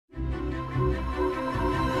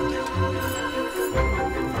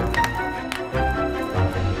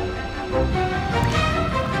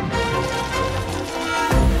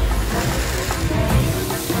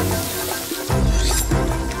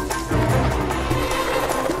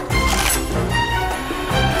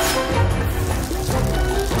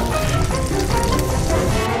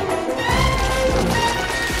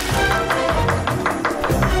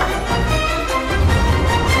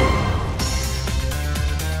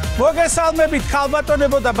მოგესალმებით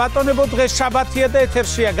ქალბატონებო და ბატონებო, დღეს შაბათია და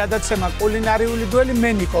ეთერშია გადაცემა კულინარიული დუელი.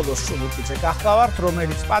 მე ნიკოლოზ შულუპიძე გახლავართ,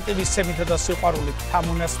 რომელიც პატივისცემითა და სიყვარულით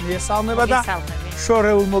თამუნას მიესალმება და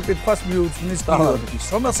შორეულ მოკითხვას მიუძღვნის გიორგის,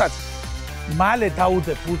 რომელსაც მალე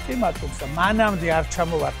დაუდებ ულტიმატუმს და მანამდე არ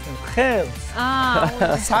ჩამოვართმევ ხელს.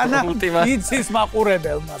 სანამ იცის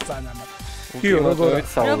მაყურებელმა სანამ.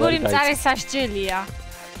 როგორი მწარე სასჯელია.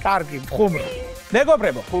 კარგი, ხუმრო.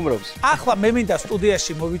 მეგობრებო, ხუმრობს. ახლა მე მინდა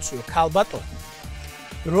სტუდიაში მოვიწვიო ქალბატონი,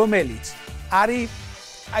 რომელიც არის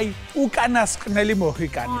უკანასკნელი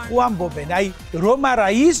მოჰიკანი. ხო ამბობენ, რომ არა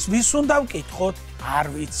ის, ვის უნდა ვკითხოთ, არ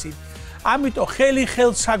ვიცით. ამიტომ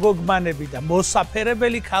ხელს აგოგმანები და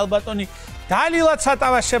მოსაფერებელი ქალბატონი დალილად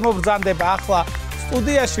სატავა შემოგზანდება ახლა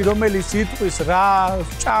სტუდიაში, რომელიც იტყვის რა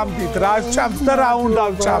ჭამდით, რა ჭამთ და რა უნდა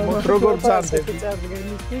ვჭამოთ, როგორ ბრძანდებით.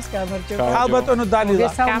 ქალბატონო დალილა,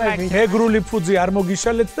 ეგრული ფუძი არ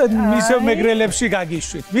მოგიშალეთ და მისევ მეგრელებში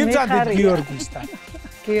გაგიშვით. მიბრძანდით გიორგისთან.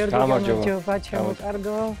 გიორგი გამარჯობა, ჩემო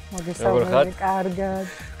მოგესალმებით, კარგად.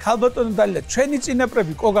 ქალბატონო დალილა, ჩვენი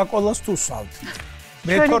წინაპრები კოკა-კოლას თუ სვავდით.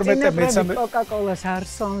 მე-12 კოკა-კოლას არ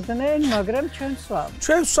სვამდნენ, მაგრამ ჩვენ სვავთ.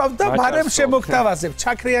 ჩვენ სვავთ და ბარემ შემოგთავაზებ,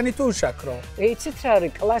 ჩაქრიანი თუ უშაქრო. იცით რა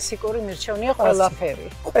არის, კლასიკური მირჩევნია ყველაფერი.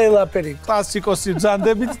 ყველაფერი კლასიკოსი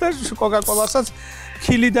ბრძანდებით და კოკა-კოლასაც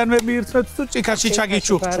ქილიდანვე მიირთმევთ თუ ჭიქაში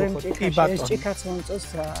ჩაგიჩუქჩუხოთ. კი ბატონო. ჭიქაც მომწონს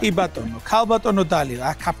რა. კი ბატონო, ქალბატონო დალილა,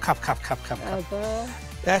 ქაფ.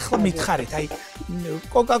 და ახლა მითხარით,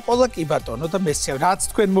 კოკა-კოლა კი ბატონო და მესცევ, რაც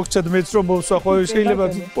თქვენ მოგჩათ მეც რომ მოვსვა, ხო შეიძლება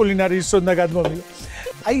კულინარიის უნდა გადმომივა.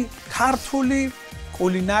 ქართული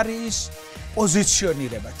კულინარიის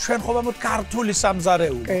პოზიციონირება. ჩვენ ხომ ამოთ ქართული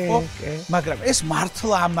სამზარეული, ხო? მაგრამ ეს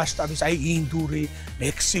მართლა ამ მასშტაბის, ინდური,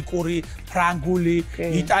 მექსიკური, ფრანგული,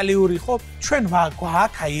 იტალიური, ხო? ჩვენ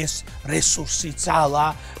გვაქვს ეს რესურსი, ძალა,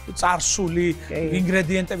 წარსული,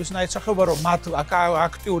 ინგრედიენტების ნაირსახეობა, რომ მათ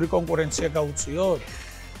აქტიური კონკურენცია გაუწიოთ?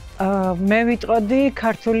 მე ვიტყოდი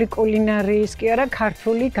ქართული კულინარიის კი არა,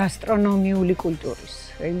 ქართული გასტრონომიული კულტურის.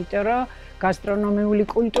 იმიტომ რომ გასტრონომიული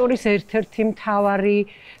კულტურის ერთ-ერთი მთავარი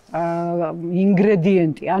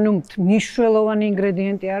ინგრედიენტი, ანუ მნიშვნელოვანი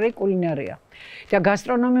ინგრედიენტი არის კულინარია. და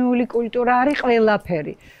გასტრონომიული კულტურა არის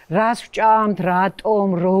ყველაფერი. რას ვჭამთ, რატომ,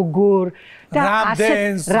 როგორ და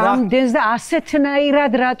რამდენს და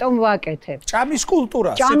ასეთნაირად რატომ ვაკეთებ. ჭამის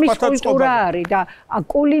კულტურა, ჭამის კულტურა არის და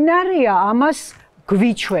კულინარია ამას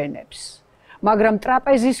გვიჩვენებს. მაგრამ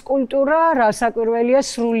ტრაპეზის კულტურა რასაკვირველია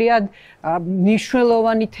სრულიად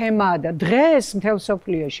მნიშვნელოვანი თემაა და დღეს მთელ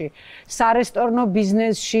მსოფლიოში სარესტორნო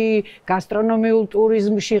ბიზნესში, გასტრონომიულ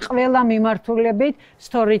ტურიზმში ყველა მიმართულებით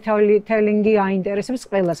სტორიტელინგი აინტერესებს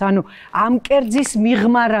ყველას. ანუ ამ კერძის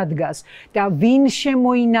მიღმა რა დგას და ვინ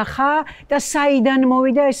შემოინახა და საიდან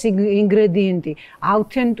მოვიდა ეს ინგრედიენტი.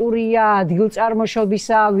 ავთენტურია,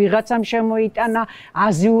 ადგილწარმოშობისა, ვიღაცამ შემოიტანა,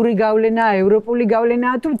 აზიური გავლენა, ევროპული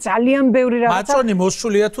გავლენაა თუ ძალიან ბევრი რაღაცა. მაწონი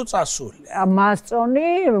მოსულია თუ წასული? მაწონი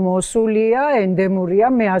მოსულია, ენდემურია,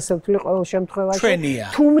 მე ასე ვთვლი ყოველ შემთხვევაში. ჩვენია.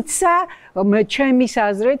 თუმცა ჩემის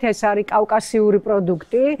აზრით ეს არის კავკასიური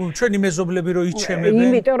პროდუქტი. ჩვენი მეზობლები რო იჩემებენ.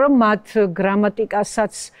 იმიტომ რომ მათ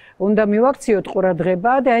გრამატიკასაც უნდა მივაქციოთ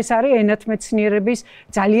ყურადღება და ეს არის ენათმეცნიერების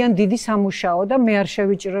ძალიან დიდი სამუშაო და მე არ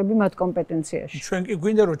შევიჭრები მათ კომპეტენციაში. ჩვენ კი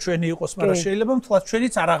გვინდა რომ ჩვენი იყოს, მაგრამ შეიძლება მთლად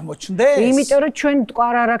ჩვენიც არ აღმოჩნდეს. იმიტომ რომ ჩვენ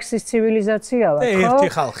მტკვარ-არაქსის ცივილიზაცია ვართ, ხო? ერთი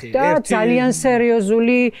ხალხი, და ძალიან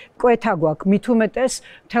სერიოზული კვეთა გვაქვს. მით უმეტეს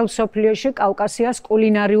მთელ მსოფლიოში კავკასიას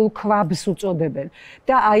კულინარიულ ქვაბს უწოდებენ.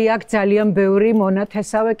 და აქ ძალიან ბევრი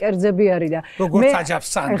მონათესავე კერძები არის და როგორც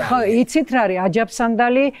აჯაფსანდალი. ხო, იცით რა არის?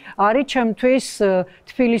 აჯაფსანდალი არის ჩემთვის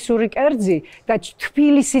თბილისური კერძი და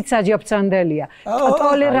თბილისიც აჯაფსანდალია.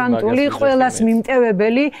 ტოლერანტული, ყველას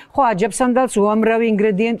მიმტევებელი, ხო, აჯაფსანდალს უამრავი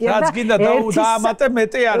ინგრედიენტია და რაც გინდა დაამატე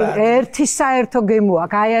მეტი არ არის. ერთი საერთო გემო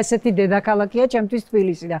აქვს. ესეთი დედაქალაქია ჩემთვის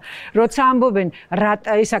თბილისი და როცა ამბობენ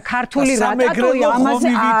ისა ქართული რატატოი ამაზე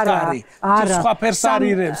არა. სხვა ფერს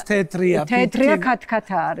არირებს, თეთრია. თეთრია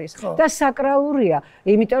ქათქათა არის და საკრალურია.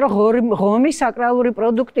 იმიტომ რომ ღომი საკრალური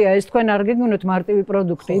პროდუქტია, ეს თქვენ არ გეგმოთ მარტივი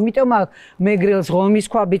პროდუქტი. იმიტომ აქ მეგრელს ღომის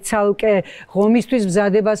ქვაბი ცალკე, ღომისთვის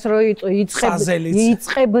მზადებას რო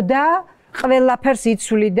იწყებდა, ყველაფერს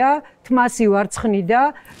იცვლიდა, თმას ივარცხნიდა,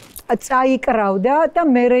 წაიკრავდა და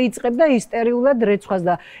მერე იწყებდა ისტერიულად რეცხვას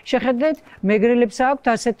და შეხედეთ მეგრელებს აქვთ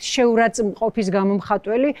ასეთ შეურაცხყოფის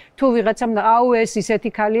გამომხატველი თუ ვიღაცამ ეს ისეთი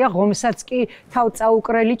ქალია ღომსაც კი თავ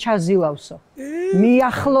წაუკრელი ჩაზილავსო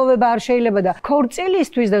მიახლოვება არ შეიძლება და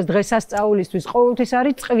ქორწილისთვის და დღესასწაულისთვის ყოველთვის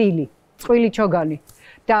არის წყვილი ჩოგანი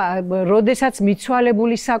და როდესაც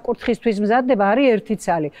მიცვალებული საკურთხისთვის მზადდება არის ერთი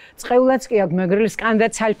ცალი. წყეულაც კი აქვს მეგრელი სკანდა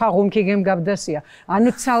ცალფა ღუმქი გემგაბდასია. ანუ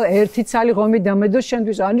ერთი ცალი ღომი დამედოს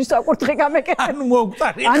შენთვის ანუ საკურთხი გამეკეთე. ანუ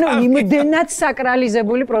მოგწარი. ანუ იმდენად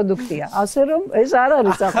საკრალიზებული პროდუქტია. ასე რომ ეს არ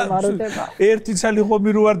არის სახმაროთება. ერთი ცალი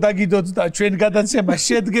ღომი რო არ დაგიდოთ და ჩვენ გადაცემა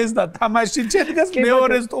შედგეს და თამაში შედგეს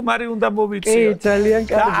მეორე სტუმარი უნდა მოვიწიოთ. კი, ძალიან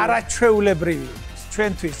კარგი. და არაჩვეულებრივი.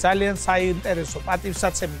 ჩვენთვის ძალიან საინტერესო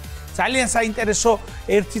პატივსაცემი. ძალიან საინტერესო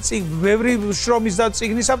ერთი ბევრი შრომის და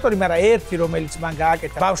წიგნის ავტორი, მაგრამ ერთი რომელიც მან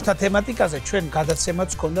გააკეთა ბავშვთა თემატიკაზე, ჩვენ გადაცემაც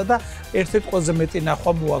ჰქონდა და ერთ-ერთ ყველაზე მეტი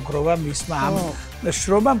ნახვა მოაგროვა მისმა ამ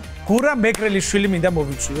შრომამ. გურამ მეგრელიშვილი მინდა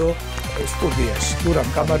მოვიწვიო სტუდიაში. გურამ,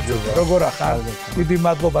 გამარჯობა. როგორ ახარ? დიდი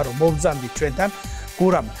მადლობა რომ მოვბრძანდით ჩვენთან.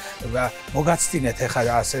 გურამ, მოგაცდინეთ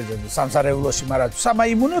ახლა ასე სამზარეულოში, მაგრამ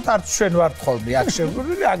სამაიმუნოთ არც ჩვენ ვართ ხოლმე აქ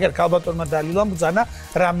შეგვიძლია აგერ ქალბატონმა დალილამ ბძანა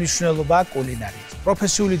რა მნიშვნელობაა კულინარიის.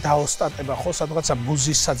 პროფესიული დაოსტატება ხო სადღაცა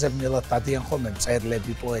მუზის საძებნელად დადიან ხოლმე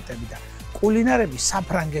მწერლები, პოეტები და კულინარები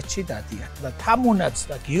საფრანგეთში დადიან და თამუნაც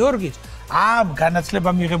და გიორგიც ამ განათლება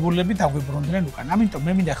მიღებულები დაგვიბრუნდნენ უკან. ამიტომ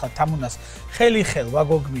მე მინდა ხა თამუნას ხელი-ხელ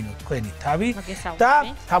ვაგოგმინო თქვენი თავი და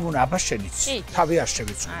თამუნა აბა შენიც თავი არ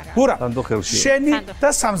შევიცვლო. გურა შენი და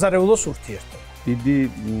სამზარეულოს ურთიერთობა. დიდი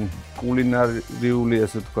კულინარიული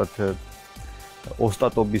ასე ვთქვათ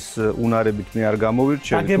ოსტატობის უნარებით მე არ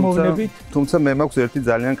გამოვირჩევი, თუმცა მე მაქვს ერთი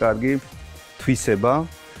ძალიან კარგი თვისება,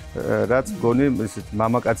 რაც მგონი ესეთ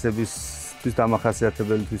მამაკაცებისთვის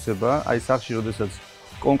დამახასიათებელი თვისება, აი სახში როდესაც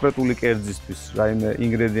კონკრეტული კერძისთვის რაიმე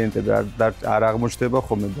ინგრედიენტები არ აღმოჩნდება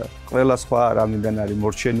ხოლმე და ყველა სხვა რამიდან არის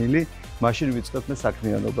მორჩენილი, მაშინ ვიწყებთ მე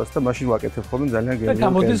საქმიანობას და მაშინ ვაკეთებ ხოლმე ძალიან გემრიელ კერძებს.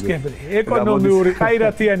 გამოდის გემრი, ეკონომიური,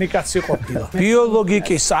 ხაირათიანი კაცი ყოფილა.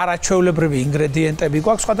 ბიოლოგიკის არაჩვეულებრივი ინგრედიენტები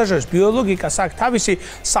გვაქვს, სხვადასხვა ბიოლოგიკას აქვს თავისი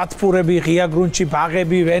სათბურები, ღია გრუნტში,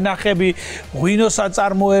 ბაღები, ვენახები, ღვინოს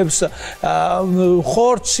აწარმოებს,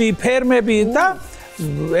 ხორცი, ფერმები და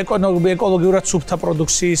ეკოლოგიურად სუფთა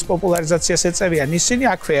პროდუქციის პოპულარიზაციას ეწევიან ისინი.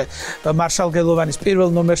 აქვე მარშალ გელოვანის პირველ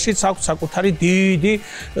ნომერშიც აქვს საკუთარი დიდი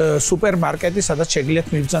სუპერმარკეტი, სადაც შეგიძლიათ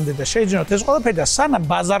მიბრძანდეთ და შეიძინოთ ეს ყველაფერი და სანამ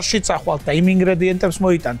ბაზარშიც ახვალთ და იმ ინგრედიენტებს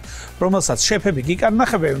მოიტანთ, რომელსაც შეფები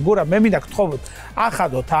გიკარნახებენ, გურა მე მინდა გთხოვოთ,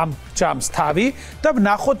 ახადოთ ამ ჯამს თავი და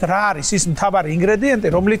ვნახოთ რა არის ის მთავარი ინგრედიენტი,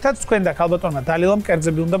 რომლითაც თქვენ და ქალბატონმა დალილამ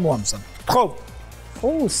კერძები უნდა მოამზადოთ. გთხოვთ.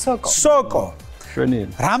 სოკო.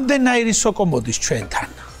 რამდენაირი სოკო მოდის ჩვენთან?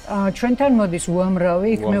 ჩვენთან მოდის უამრავი,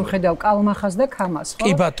 იქ მე ვხედავ კალმახას და ქამას, ხო?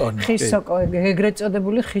 კი ბატონო. ხის სოკო, ეგრეთ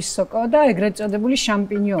წოდებული ხის სოკო და ეგრეთ წოდებული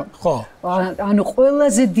შამპინიონი. ხო. ანუ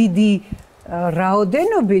ყველაზე დიდი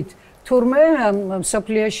რაოდენობით თურმე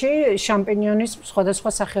სოფლიოში შამპინიონის სხვადასხვა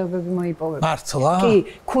სახეობები მოიპოვება. მართლა? კი,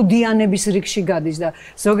 ქუდიანების რიგში გადის და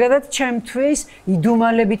ზოგადად ჩემთვის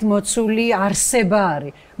იდუმალებით მოცული არსება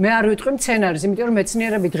არის. მე არ ვიტყვი მცენარეს, იმიტომ რომ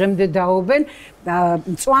მეცნიერები დღემდე დაობენ,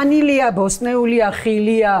 მწვანილია, ბოსტნეულია,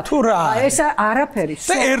 ხილია. თუ რა? ეს არაფერი.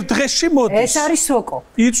 და ერთ დღეში მოდის. ეს არის სოკო.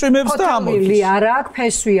 იწვიმებს და ამოდის. არ აქვს,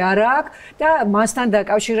 ფესვი არ აქვს და მასთან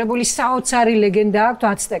დაკავშირებული საოცარი ლეგენდა აქვს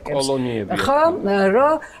აცტეკებს. კოლონიები. ხო,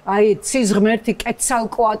 რომ აი ცის ღმერთი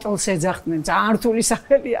კეცალკოატლს ეძახდნენ. ძალიან რთული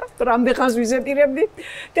სახელია. რამდენ ხანს ვიზეტირებდი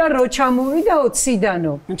და რო ჩამოვიდაო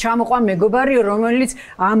ციდანო. ჩამოყვა მეგობარი, რომელიც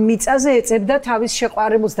ამ მიწაზე ეწებდა თავის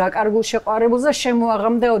შეყვარებულს, დაკარგულ შეყვარებულს და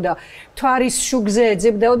შემოაღამდაო და თვარის შუგზე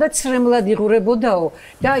ეძებდაო და ცრემლად იღურებოდაო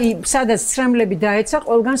და სადაც ცრემლები დაეცა,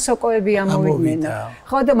 ყველგან სოკოები ამოვიდნენ.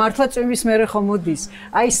 ხო და მართლა წვიმის მერე ხომ მოდის.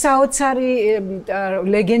 აი საოცარი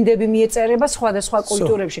ლეგენდები მიეწერება სხვადასხვა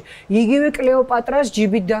კულტურებში. იგივე კლეოპატრას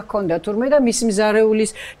ჯიბით დაქონდა თურმე და მისი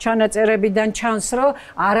მზარეულის ჩანაწერებიდან ჩანს, რომ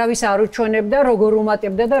არავის არ უჩვენებდა, როგორ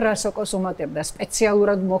უმატებდა და რა სოკოს უმატებდა.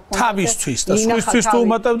 სპეციალურად მოჰქონდა. თავისთვის და სხვისთვის თუ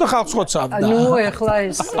უმატებდა ხალხს ხოცავდა. ნუ ეხლა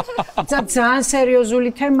ეს ძალიან სერიოზული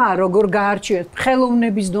თემაა, როგორ გაარჩიოთ.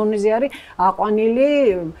 ხელოვნების დონეზე არის აყვანილი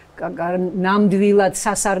ნამდვილად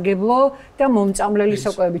სასარგებლო და მომწამლელი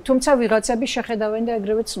სოკოები. თუმცა ვიღაცები შეხედავენ და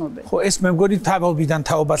ეგრევე ცნობენ. ხო, ეს მე მგონი თავობიდან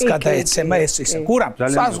თაობას გადაეცემა ეს ისე. გურამ,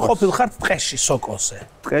 სას ყოფილ ხარ ტყეში სოკოზე?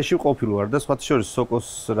 ტყეში ყოფილ ვარ და სხვათა შორის სოკოს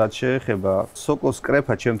რაც შეეხება, სოკოს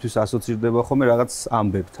კრეფა ჩემთვის ასოცირდება ხოლმე რაღაც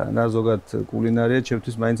ამბებთან და ზოგადად კულინარია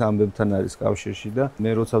ჩემთვის მაინც ამბებთან არის კავშირში და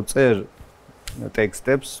მე როცა ვწერ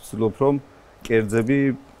ტექსტებს ვცდილობ რომ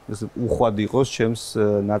კერძები უხვად იყოს ჩემს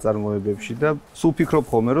ნაწარმოებებში და სულ ფიქრობ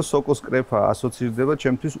ხოლმე რომ სოკოს კრეფა ასოცირდება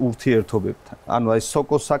ჩემთვის ურთიერთობებთან. ანუ აი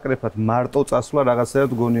სოკოს საკრეფად მარტო წასვლა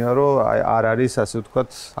რაღაცაერთ გონია რომ არ არის ასე ვთქვათ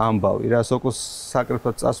ამბავი რა სოკოს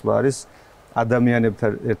საკრეფად წასვლა არის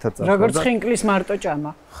ადამიანებთან ერთად წასვლა. როგორც ხინკლის მარტო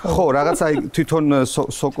ჭამა. ხო, რაღაც აი თვითონ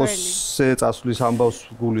სოკოსზე წასვლის ამბავს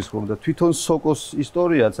გულისხმობ და თვითონ სოკოს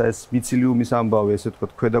ისტორიაც აი ეს მიცილიუმის ამბავი ესე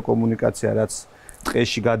ვთქვათ ქვედა კომუნიკაცია რაც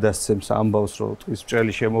ტყეში გადასცემს ამბავს რომ ტყის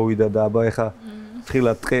ბრჭელი შემოვიდა და აბა ეხა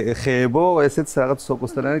თხილად ხეებო, ესეც რაღაც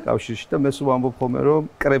სოკოსთან არის კავშირში და მე სულ ვამბობ ხოლმე რომ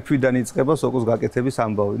კრეფვიდან იწყება სოკოს გაკეთების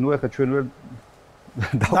ამბავი. ნუ ეხლა ჩვენ ვერ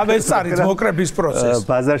და ეს არის მოკრების პროცესი.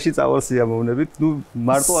 ბაზარში წავალ სიამოვნებით, ნუ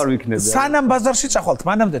მარტო არ ვიქნები. სანამ ბაზარში წახვალთ,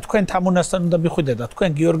 მანამდე თქვენ თამუნასთან უნდა მიხვიდეთ და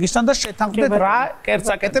თქვენ გიორგისთან და შეთანხმდეთ რა კერძს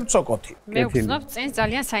აკეთებთ სოკოთი. მე ვგრძნობ წინს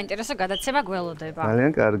ძალიან საინტერესო გადაცემა გველოდება.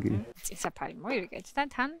 ძალიან კარგი. წინსაფარი მოვირეკეთ და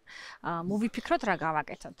თან მოვიფიქროთ რა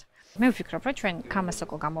გავაკეთოთ. მე ვფიქრობ, რომ ჩვენ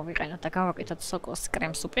კამასოკო გამოვიყენოთ და გავაკეთოთ სოკოს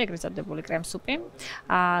კრემსუპი, ეგრეთ წოდებული კრემსუპი.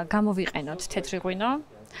 გამოვიყენოთ თეთრი ღვინო,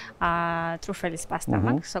 ტრუფელის პასტა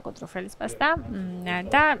მაქვს, სოკო ტრუფელის პასტა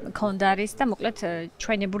და კონდარის და მოკლედ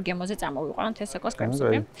ჩვენებურ გემოზე წამოვიყვანოთ ეს სოკოს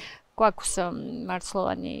კრემსუპი. გვაქვს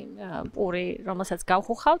მარცვლოვანი პური, რომელსაც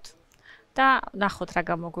გავხუხავთ და ნახოთ რა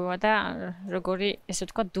გამოგვივა და როგორი, ესე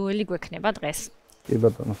ვთქვათ, დუელი გვექნება დღეს. კი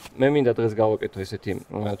ბატონო. მე მინდა დღეს გავაკეთო ესეთი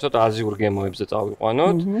ცოტა აზიურ გემოებზე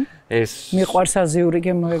წავიყვანოთ. ეს მიყვარს აზიური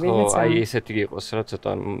გემოები მეც. აი ესეთი იყოს რა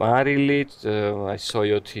ცოტა მარილი, აი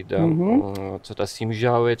სოიოთი და ცოტა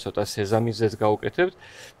სიმჟავე, ცოტა სეზამიზეს გავუკეთებთ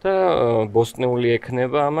და ბოსტნეული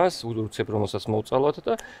ექნება ამას, უცებ რომელსაც მოვწალოთ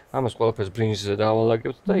და ამას ყველაფერს ბრინჯზე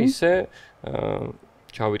დაავალაგებთ და ისე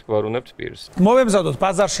ჩავიტყვარუნებთ პირს. მოვემზადოთ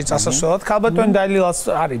ბაზარში წასასვლელად, ქალბატონი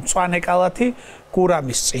დაილილას არის მწვანე კალათი,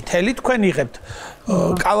 გურამის წითელი, თქვენ იღებთ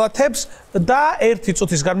კალათებს და 1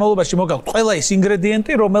 წუთის განმავლობაში მოგაქვთ ყველა ის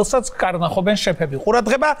ინგრედიენტი, რომელსაც კარნახობენ შეფები.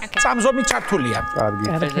 ყურადღება, წამზომი ჩართულია. კარგი.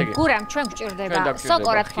 გურამ ჩვენ გვჭირდება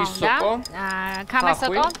სოკო რა თქმა უნდა,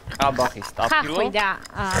 კამასოკო, ყაბახი, სტაფილო, ხახვი და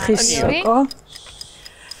ხის სოკო.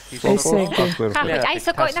 ესე იგი. ხახვი, აი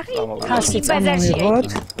სოკო, ნახე, ხასი წამოვიღოთ.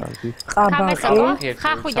 ყაბახი,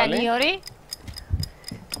 ხახვი და ნიორი.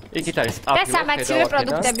 იქით არის და სტაფილო. სამაცივე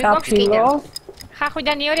პროდუქტები გვაქვს კიდევ. ხახვი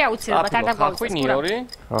და ნიორი აუცილებლად არ ხახვი, დაგვაუწყდეს. ნიორი.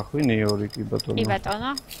 ხახვი, ნიორი კი ბატონო. კი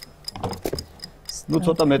ბატონო. ნუ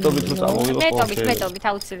ცოტა მეტობით რო წამოვიღოთ. მეტობით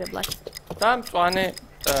აუცილებლად. და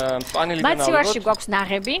მწვანილიდან მაცივარში გვაქვს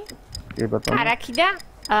ნაღები, კი ბატონო. არაქი და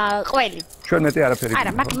ყველი. ჩვენ მეტი არაფერი.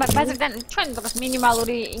 არა, ბაზრიდან ჩვენ როგორც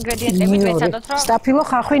მინიმალური ინგრედიენტები ვეცადოთ, რომ სტაფილო,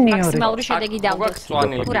 ხახვი, ნიორი. მაქსიმალური შედეგი დავდოთ.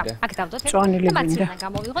 მწვანილი გურა, კიდე. აქ დავდოთ. მწვანილი და მაცივარიდან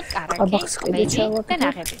გამოვიღოთ კარაკი, ყაბახს კიდე ყველი და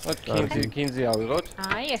ნაღები. კინძი ავიღოთ.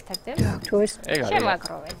 აი, ერთად თუ ეს ეგ არის.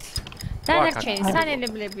 შევაგროვეთ. დანარჩენი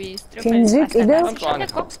სანელებლები, კინძი კიდევ? შემდეგ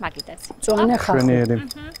გვაქვს მაგიდაც. მწვანე ხახვი. ჩვენიერი.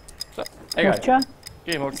 ეგ არის. მორჩა?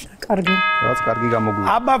 კი, მორჩა. კარგი. რაც კარგი გამოგვივა.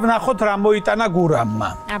 აბა ვნახოთ რა მოიტანა გურამმა.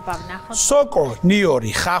 აბა ვნახოთ. სოკო,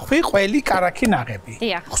 ნიორი, ხახვი, ყველი, კარაკი, ნაღები.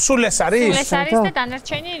 დიახ. სულ ეს არის? ეს არის და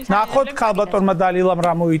დანარჩენი ნახოთ ქალბატონმა დალილამ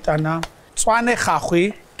რა მოიტანა. მწვანე ხახვი,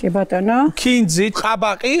 კი ბატონო. კინძი,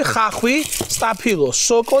 ყაბაყი, ხახვი, სტაფილო,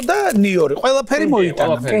 სოკო და ნიორი. ყველაფერი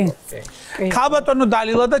მოიტანა. ქალბატონო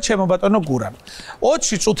დალილა და ჩემო ბატონო გურამ.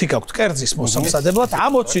 20 წუთი გაქვთ კერძის მოსამზადებლად.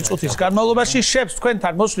 ამ 20 წუთის განმავლობაში შეფს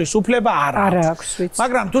თქვენთან მოსვლის უფლება არ აქვს, ვიცი.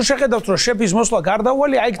 მაგრამ თუ შეხედავთ რომ შეფის მოსვლა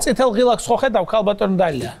გარდაუვალი, აი წითელ ღილაკს ხო ხედავ ქალბატონო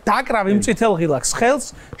დალილა. დაკრავ იმ წითელ ღილაკს ხელს,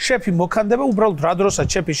 შეფი მოქანდება, უბრალოდ რა დროსაც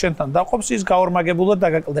შეფი შენთან დაყოფს, ის გაორმაგებულად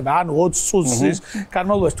დაგაკლდება. ანუ 20 წუთის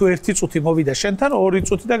განმავლობაში თუ 1 წუთი მოვიდა შენთან, 2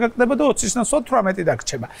 წუთი დაგაკლდება და 20-ის ნაცვლად 18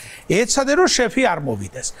 დაგრჩება. ეცადე რომ შეფი არ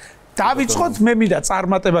მოვიდეს. დავიწყოთ, მე მინდა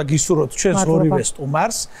წარმატება გისურვოთ ჩვენს ორივე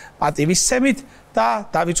სტუმარს, პატივისცემით და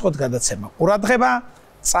დავიწყოთ გადაცემა. ყურადღება,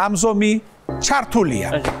 წამზომი ჩართულია.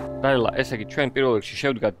 დაილა, ესე იგი ჩვენ პირველ რიგში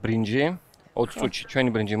შევდგათ ბრინჯი, 20 წუთში ჩვენი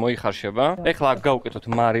ბრინჯი მოიხარშება. ეხლა აქ გავუკეთოთ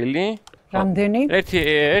მარილი. რამდენი?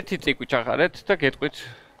 ერთი ციკვი ჩახარეთ და გეტყვით.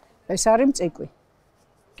 ეს არის მწიკვი.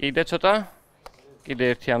 კიდე ცოტა. კიდე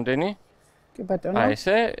ერთი ამდენი. კი ბატონო. აი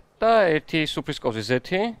ესე და ერთი სუფრისკოვზი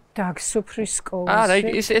ზეთი. დაგსუფრისკოვზი. არა,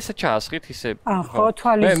 ესე ჩაასხით, ისე. ხო,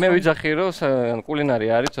 თვალის. მე ვიცახი რომ კულინარი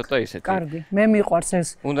არის ცოტა ისეთი. კარგი. მე მიყვარს ეს.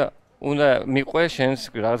 უნდა მიყვე შენს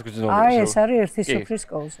რაღაც გრძნობებს. აი, ეს არის ერთი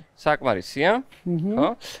სუფრისკოვზი. საკმარისია. ხო?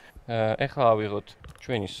 ეხლა ავიღოთ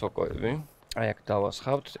ჩვენი სოკოები. აი აქ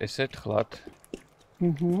დავასხავთ ესეთ ხლად.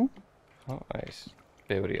 ხო, აი ეს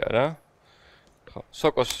ბევრი არა. ხო,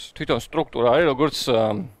 სოკოს თვითონ სტრუქტურა არის როგორც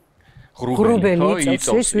ღრუბელი,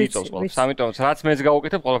 იწოვს. ამიტომ რაც მეც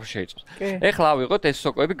გავუკეთებ, ყველაფერი შეიწოვს. ეხლა ავიღოთ ეს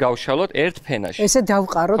სოკოები, გავშალოთ ერთ ფენაში. ესე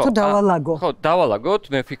დავყარო თუ დავალაგო? ხო, დავალაგოთ,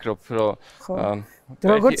 მე ვფიქრობ, რომ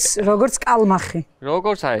როგორც კალმახი.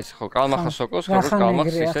 როგორც აი ეს, ხო, კალმახა სოკოს, როგორც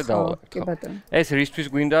კალმახს ისე დავალაგოთ. კი ბატონო. ეს რისთვის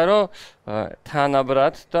გვინდა, რომ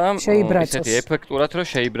თანაბრად და ესეთი ეფექტურად რომ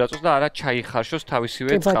შეიბრაწოს და არა ჩაიხარშოს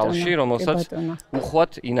თავისივე წყალში, რომელსაც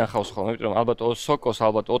უხვად ინახავს ხოლმე, იმიტომ რომ ალბათ სოკოს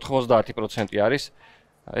ალბათ 90% არის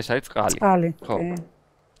ეს არის წყალი. ხო.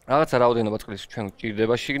 რაღაცა რაოდენობა წყლის ჩვენ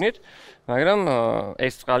გვჭირდება შიგნით, მაგრამ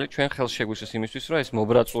ეს წყალი ჩვენ ხელს შეგვისვეს იმისთვის, რომ ეს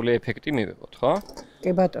მობრაწული ეფექტი მივიღოთ, ხო?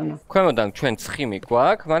 კი ბატონო. ქვემოდან ჩვენ ცხიმი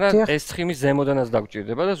გვაქვს, მაგრამ ეს ცხიმი ზემოდანაც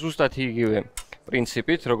დაგვჭირდება და ზუსტად იგივე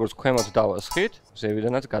პრინციპით, როგორც ქვემოთ დავასხით,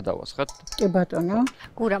 ზევიდანაც გადავასხათ. კი ბატონო.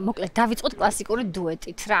 გურა, მოკლედ დავიწყოთ კლასიკური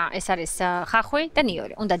დუეტით რა. ეს არის ხახვი და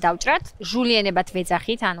ნიორი. უნდა დავჭრათ, ჟულიანებად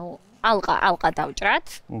ვეძახით, ანუ ალყა დავჭრათ.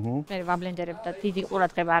 მე ვაბლენდერებ და დიდი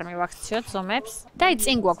ყურადღება არ მივაქციოთ ზომებს. და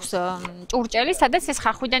წინ გვაქვს ჭურჭელი, სადაც ეს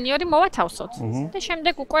ხახვი და ნიორი მოვათავსოთ. და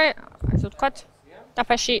შემდეგ უკვე, ასე ვთქვათ,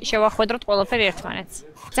 ტაფაში შევახვედროთ ყველაფერი ერთმანეთს.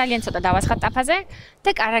 ძალიან ცოტა დავასხათ ტაფაზე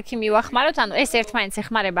და კარაქი მივახმაროთ, ანუ ეს ერთმანეთს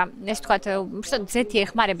ეხმარება, ეს ვთქვათ, ზეთი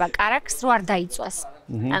ეხმარება კარაქს, რო არ დაიწვას.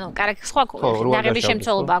 ანუ კარაქი სხვა დაღების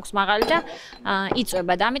შემცველობა აქვს მაღალი და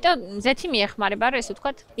იწვება და ამიტომ ზეთი მიეხმარება, რომ ესე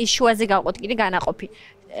ვთქვათ, ის შუაზე გავყოთ კიდე განაყოფი.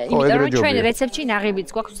 იმიტომ რომ ჩვენ რეცეპტში ნაღებიც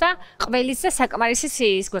გვაქვს და ყველის და საკმარისი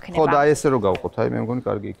სიის გვექნება. ხო და აი ესე რო გავყოთ, აი მე მგონი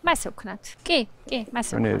კარგი იქნება. მასე ვქნათ. კი,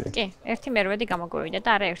 მასე ვქნათ. კი, 1 გამოგვივიდა და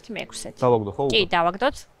არა 1/6. დავაგდო ხო? კი,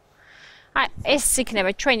 დავაგდოთ. აი, ეს იქნება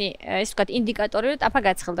ჩვენი, ესე ვთქვათ, ინდიკატორი, რომ ტაფა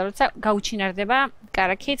გაცხელდა, როცა გაუჩინარდება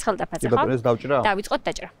კარაქი ცხელტაფაზე, ხო? ეს დავჭრა? დავიწყოთ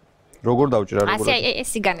დაჭრა. როგორ დავჭრა, როგორ? ასე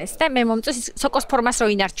ეს იგანეს და მე მომწონს სოკოს ფორმას რო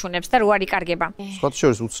ინარჩუნებს და რო არ იკარგება. სხვათა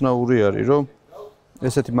შორის უცნაური არის, რომ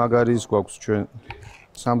ესეთი მაგარი ის გვაქვს ჩვენ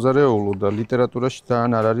სამზარეულო და ლიტერატურაში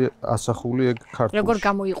თან არ არის ასახული ეგ ქართულში. როგორ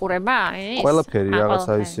გამოიყურება ეს? ყველაფერი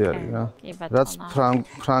რაღაცა ისე არის რა. რაც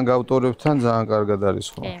ფრანგ ავტორებთან ძალიან კარგად არის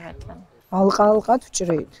ხო? კი ბატონო. ალყა-ალყად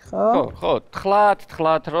ვჭრით, ხო? ხო,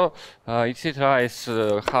 თხლად რომ იცით რა ეს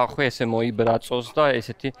ხახვი ესე მოიბრაწოს და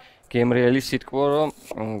ესეთი გემრიელი სიტყვა რომ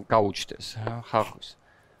გაუჩნდეს ხახვის.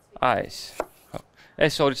 აი ეს.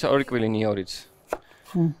 ეს ორი კვილი ნიორიც.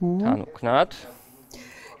 თან ვქნათ.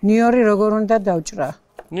 ნიორი როგორ უნდა დავჭრა?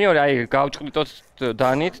 ნიორი აი გავჭყლიტოთ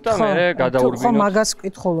დანით და მე გადაურბინოთ. ხო, მაგას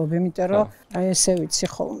ვკითხულობ, იმიტომ რომ აი ესე ვიცი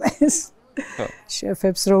ხოლმე ეს.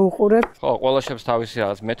 შეფებს რო უყურებ. ხო, ყველა შეფს თავისი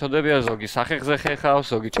რაღაც მეთოდებია, ზოგი სახეხზე ხეხავს,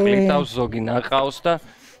 ზოგი ჭყლიტავს, ზოგი ნაყავს და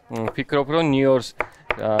ფიქრობ რომ ნიორს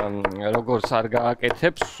როგორც არ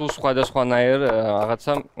გააკეთებს, სულ სხვადასხვანაირ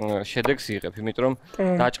რაღაცა შედეგს იღებ, იმიტომ რომ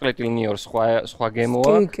დაჭყლეტილ ნიორს სხვა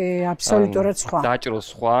გემოა. კი, აბსოლუტურად სხვა. დაჭრილს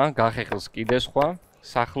სხვა, გახეხილს კიდე სხვა.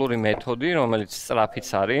 სახლური მეთოდი, რომელიც სწრაფიც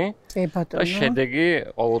არის. კი ბატონო. და შედეგი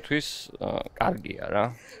ყოველთვის კარგია რა.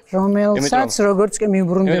 რომელსაც როგორც კი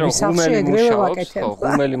მიუბრუნდები სახლში ეგრევე ვაკეთებ. ხო,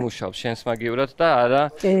 ღუმელი მუშაობს შენს მაგივრად და არა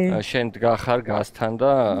შენ დგახარ გასთან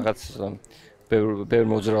და რაღაც ბევრ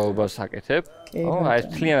მოძრაობას აკეთებ. ხო, აი ეს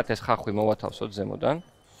თლიანად ეს ხახვი მოვათავსოთ ზემოდან.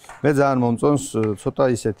 მე ძალიან მომწონს ცოტა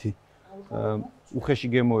ისეთი უხეში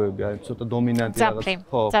გემოები, აი ცოტა დომინანტი რაღაც.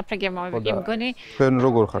 ხო, ძაფრი გემოები, კი მგონი. თქვენ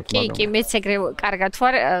როგორ ხართ მაგრამ? კი, მეც ეგრე კარგად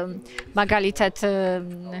ვარ, მაგალითად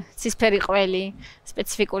ცისფერი ყველი,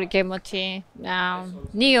 სპეციფიკური გემოთი,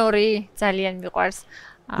 ნიორი ძალიან მიყვარს.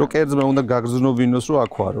 რო კერძმა უნდა გაგზნობინოს, რომ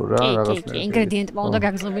აქ ვარო რა, რაღაცნაირად. კი, ინგრედიენტმა უნდა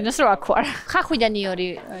გაგზნობინოს, რომ აქ ვარ. ხახვი და ნიორი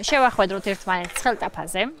შევახვედროთ ერთმანეთს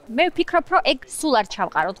ცხელტაფაზე. მე ვფიქრობ, რომ ეგ სულ არ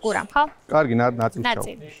ჩავყაროთ გურამ, ხო? კარგი,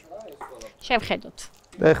 ნაწილი. შევხედოთ.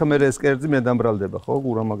 და ეხლა მე ეს კერძი მე დამბრალდება, ხო?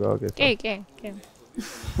 გურამა გააკეთა. კი.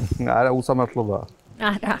 არა, უსამართლობაა.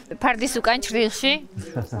 არა, ფარდის უკან ჭრილში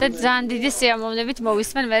და ძალიან დიდი სიამოვნებით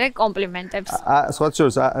მოვისმენ მე კომპლიმენტებს. სხვათა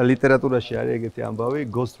შორის ლიტერატურაში არის ეგეთი ამბავი,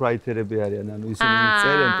 ghostwriter-ები არიან, ანუ ისინი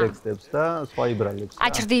წერენ ტექსტებს და სხვა იბრალებს.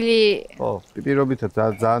 აჭრდილი. ხო, პირობითად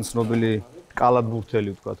ძალიან ცნობილი კალათბურთელი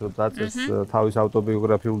ვთქვათ, რომ დაწეს თავის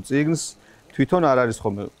ავტობიოგრაფიულ წიგნს. თვითონ არ არის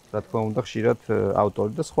ხოლმე, რა თქმა უნდა, ხშირად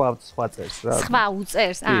ავტორი და სხვა წერს რა. სხვა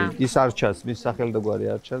უწერს, ის არ ჩანს, მის სახელი და გვარი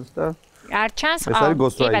არ ჩანს და არ ჩანს, ეს არის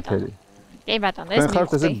ghostwriter-ი. კი ბატონო, ეს მე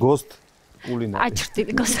ხართ ესე ghost კულინარი.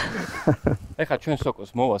 აჭრდილი ghost. ეხლა ჩვენ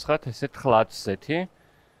სოკოს მოვასხათ ესე თხლად ზეთი.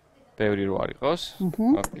 ბევრი რო არ იყოს.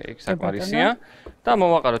 ოკეი, საკმარისია. და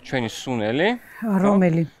მოვაყაროთ ჩვენი სუნელი.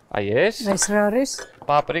 რომელი? აი ეს. ეს რა არის?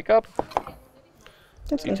 პაპრიკა.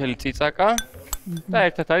 წითელი წიწაკა. და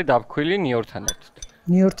ერთად არის დაბქვილი ნიორთან ერთად.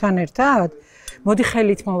 ნიორთან ერთად? მოდი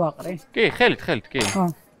ხელით მოვაყრე. კი, ხელით, კი. ხო.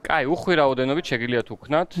 კაი, უხვი რაოდენობით შეგიძლიათ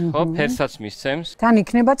უქნათ, ხო, ფერსაც მისცემს. თან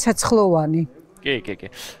იქნება ცეცხლოვანი. კი.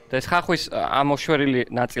 და ეს ხახვის ამოშვერილი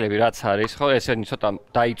ნაწილები რაც არის, ხო, ესენი ცოტა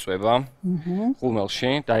დაიწვება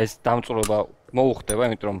ღუმელში და ეს დამწვრობა მოუხდება,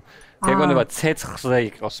 იმიტომ რომ გეგონება ცეცხლზე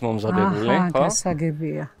იყოს მომზადებული, ხო? აჰა,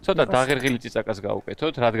 გასაგებია. ცოტა დაღერღილი წიწაკას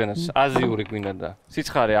გავუკეთოთ, რადგანაც აზიური გვინდა და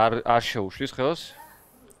სიცხარე არ შეუშლის ხელს.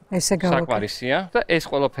 ესე გავაკეთე. საკმარისია და ეს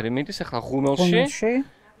ყველაფერი მიდის ახლა ღუმელში.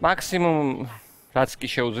 მაქსიმუმ რაც კი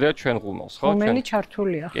შეუძლიათ ჩვენ ღუმელს, ხო? ღუმელი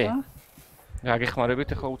ჩართულია, ხო? რა გეხმარებით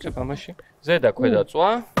ახლა უცებ ამაში? ზედა ქვედა წვა.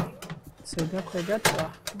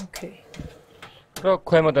 ოკეი. რო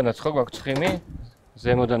ქვემოდანაც ხო გვაქვს ცხიმი,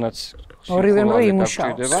 ზემოდანაც ორივემ რო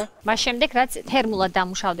იმუშავდება. მას შემდეგ რაც თერმულად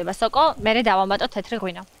დამუშავდება სოკო, მერე დავამატოთ თეთრი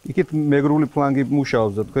ღვინო. იქით მეგრული ფლანგი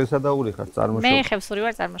მუშაობს და თქვენ სადაური ხართ წარმოშობ. მე ხევსური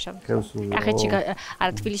ვარ წარმოშობ. კახეთში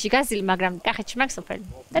არა თბილისში გაზილი, მაგრამ კახეთში მაქვს სოფელი.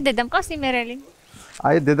 და დედამ ყავს იმერელი.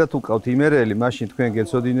 აი დედა თუ ყავთ იმერელი, მაშინ თქვენ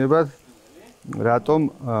გეცოდინებათ რატომ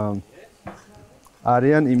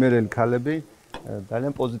არიან იმერელი ქალები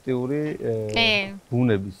ძალიან პოზიტიური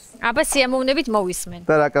ბუნების. აბა სიამოვნებით მოვისმენ.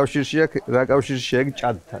 და რა კავშირშია ეგ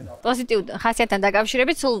ჭადთან. პოზიტიურ ხასიათთან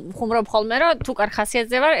დაკავშირებით სულ ხუმრობ ხოლმე რომ თუ კარგ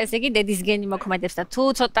ხასიათზე ვარ, ესე იგი დედის გენი მოქმედებს და თუ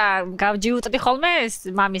ცოტა გავჯიუტდი ხოლმე ეს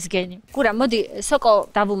მამის გენი. გურა, მოდი სოკო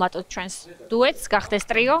დავუმატოთ ჩვენს დუეტს, გახდეს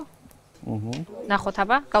ტრიო. ნახოთ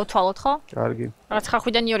აბა, გავთვალოთ ხო? კარგი. რაღაც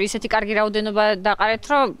ხახვიდან იორი ისეთი კარგი რაოდენობა დაყარეთ,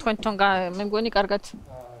 რომ თქვენ თვითონ მე მგონი კარგად.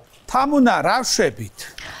 თამუნა, რა ვშვებით?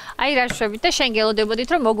 აი რა შვებით და შენ გელოდებოდით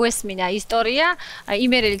რომ მოგვესმინა ისტორია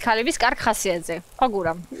იმერელი ქალების კარგ ხასიათზე. ხო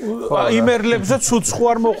გურამ. იმერლებზე ცუც ხო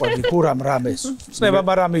არ მოყვები გურამ რამეს. წნებამ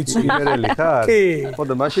არ ამიცი. იმერელი ხარ? კი. ხო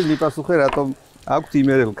და მაშინ მიპასუხე რატომ აქვთ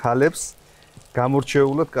იმერელ ქალებს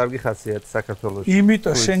გამორჩეულად კარგი ხასიათი საქართველოში.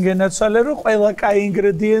 იმიტომ შენ გენაცვალე რომ ყველა კაი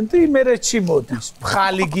ინგრედიენტი იმერეთში მოდის.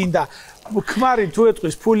 ხალი გინდა ქმარი თუ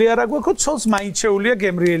ეთქვის ფული არ აგვექო ცოლს მაინც შეუულია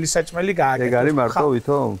გემრიელი საჭმელი გააკეთო. ეგ არის მარტო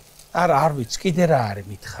ვითომ? არა, არ ვიცი, კიდე რა არის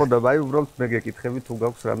მითხარ. ხო და აი უბრალოდ მე გეკითხები თუ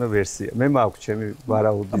გაქვს რამე ვერსია. მე მაქვს ჩემი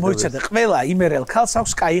ვარაუდი. მოიცადე, ყველა იმერელ ქალს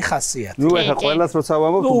აქვს კაი ხასიათი. ნუ ეხა ყველას როცა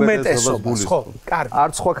ვამბობ უმეტესობას, ხო, კარგი.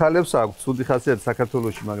 არც სხვა ქალებს აქვს ცუდი ხასიათი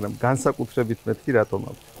საქართველოში, მაგრამ განსაკუთრებით მეთქი რატომ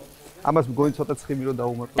აქვს. ამას მგონი ცოტა ცხიმი რომ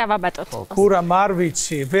დავუმატო. დავაბატოთ. ქურა არ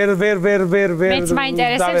ვიცი, ვერ მეც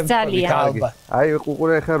მაინტერესებს ძალიან. აი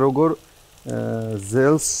ყუყურე ეხა როგორ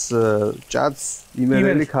ზელს ჭადს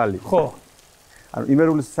იმერელი ქალი. ხო. ანუ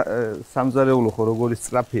იმერული სამზარეულო ხო როგორი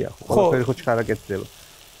სწრაფია ხო ყველაფერი ხო ჩქარაკეთდება.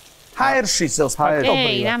 ჰაერში ზელს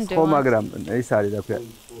ფაქტობრივია. ხო, მაგრამ ის არის რა ქვია.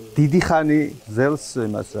 დიდი ხანი ზელს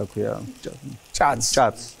იმას რა ქვია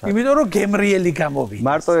ჭადს. იმიტომ რომ გემრიელი გამოვიდა.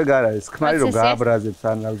 მარტო ეგ არ არის, ქმარი რომ გააბრაზებს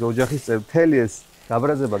ან ოჯახის წევრი მთელი ეს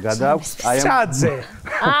გაბრაზება გადააქვს აი ამ ჭადზე.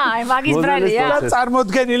 აი მაგის ბრალია. და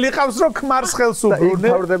წარმოდგენილი ყავს რომ ქმარს ხელს უბრუნე.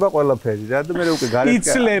 იქავრდება ყველაფერი რა და მე უკვე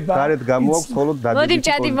გარეთ გამოაქვს მხოლოდ დადი. მოდი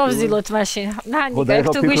ჭადი მოვზილოთ მაშინ. ნანი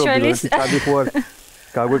თუ გიშველის. ჭადი ხო არ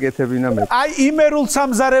გაგვეკეთებინა მე. აი იმერულ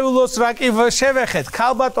სამზარეულოს რა კი შევეხეთ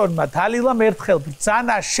ქალბატონმა თალილამ ერთხელ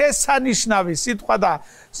ბრძანა შესანიშნავი სიტყვა და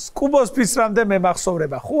კუბოს ფისრამდე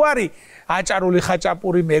მემახსოვრება. ხო არის აჭარული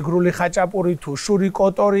ხაჭაპური, მეგრული ხაჭაპური, თუშური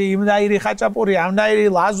კოტორი, იმნაირი ხაჭაპური, ამნაირი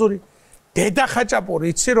ლაზური. დედა ხაჭაპური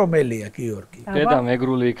იცი რომელია გიორგი? დედა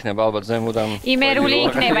მეგრული იქნება ალბათ ზემოდან. იმერული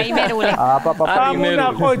იქნება, იმერული. ამუნა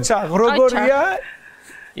ხოჭა, როგორია?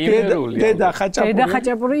 იმერული. დედა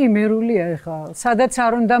ხაჭაპური იმერულია ეხა. სადაც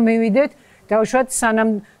არ უნდა მივიდეთ, დავუშვათ სანამ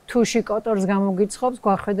თუში კოტორს გამოგიცხობს,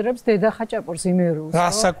 გვახედრებს დედა ხაჭაპურს იმერულს.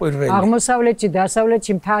 რასაკვირველი. აღმოსავლეთში,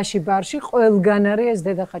 დასავლეთში, მთაში, ბარში ყველგან არის ეს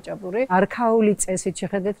დედა ხაჭაპური. არქაული წესით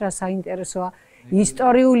შეხედეთ რა საინტერესოა.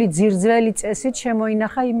 ისტორიული ძირძველი წესით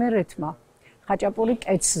შემოინახა იმერეთმა. ხაჭაპური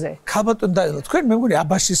კეცზე. ქალბატონ დაილა, თქვენ მე მგონი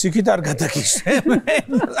აბაშის იქით არ გადაგიშრე.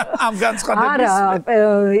 ამ განცხადების. არა,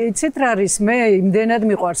 იცით რა არის, მე იმდენად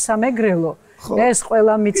მიყვარს სამეგრელო. ეს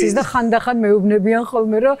ყველა მიცის და ხანდახან მეუბნებიან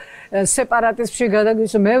ხოლმე რომ სეპარატიზმში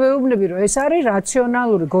გადაგისო მე მეუბნები რომ ეს არის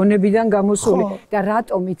რაციონალური გონებიდან გამოსული და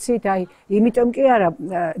რატომ იცით აი იმიტომ კი არა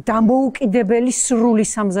დამოუკიდებელი სრული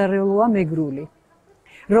სამზარეულოა მეგრული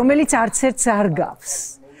რომელიც არც ერთს არ გავს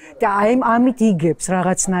და აი ამით იგებს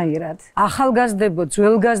რაღაცნაირად ახალგაზრდებო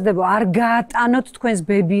ძველგაზრდებო არ გაატანოთ თქვენს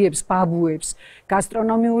ბებიებს ბაბუებს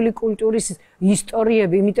გასტრონომიული კულტურის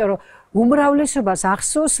ისტორიები იმიტომ რომ უმრავლესობას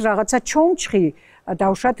ახსოვს რაღაცა ჩონჩხი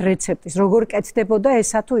დავუშვათ რეცეპტის როგორ კეთდებოდა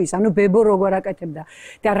ესა თუ ის ანუ ბებო როგორ აკეთებდა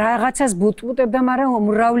და რაღაცას ბუტბუტებდა მაგრამ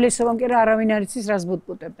უმრავლესობამ კი არავინ არ იცის რას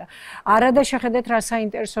ბუტბუტებდა არა და შეხედეთ რა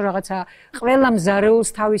საინტერესო რაღაცა ყველა მზარეულს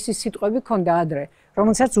თავისი სიტყვები ქონდა ადრე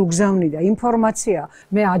რომელსაც უგზავნიდა ინფორმაცია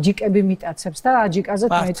მე აჯიკები მიტაცებს და აჯიკაზე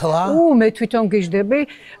მე თვითონ გიждები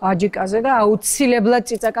აჯიკაზე და აუცილებლად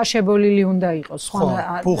ციცაკა შებოლილი უნდა იყოს ხო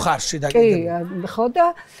ბუხარში და კიდე ხო და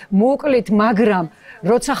მოკლედ მაგრამ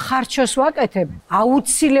როცა ხარჩოს ვაკეთებ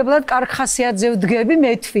აუცილებლად კარგ ხასიათზე ვდგები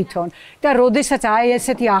მე თვითონ და როდესაც აი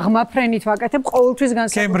ესეთი აღმაფრენით ვაკეთებ ყოველთვის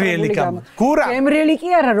განსაკუთრებული გემრიელი კი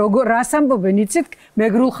არა როგორ რას ამბობენ იცით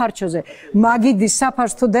მეგრულ ხარჩოზე მაგიდის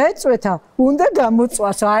საფარს თუ დაეწვეთა უნდა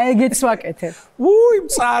მოწვას აი ეგეც ვაკეთებ. უი,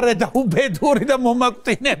 მწარე და უბედური და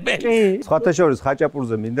მომაკვდინებელი. სხვათა შორის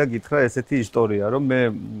ხაჭაპურზე მინდა გითხრა ესეთი ისტორია, რომ მე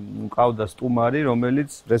მყავდა სტუმარი, რომელიც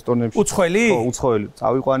რესტორნებში უცხოელი? ხო, უცხოელი.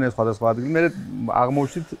 წავიყვანე სხვადასხვა ადგილ, მე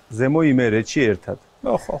აღმოვჩით ზემო იმერეთში ერთად.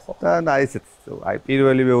 ხო. და აი ესეთ აი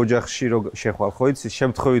პირველივე ოჯახში რო შეხვალ ხო იცი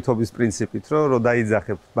შემთხვევითობის პრინციპით რომ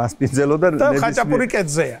დაიძახებ მასპინძელო და ხაჭაპური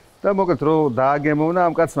კერძეა. და მოკლედ რო დააგემოვნა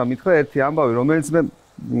ამ კაცმა მითხრა ერთი ამბავი, რომელიც მე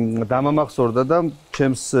დამამახსოვრდა და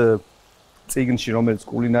ჩემს წიგნში რომელიც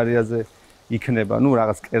კულინარიაზე იქნება, ну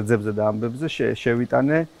რაღაც კერძებზე და ამბებზე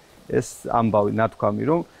შევიტანე ეს ამბავი, ნათქვამი,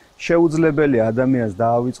 რომ შეუძლებელია ადამიანს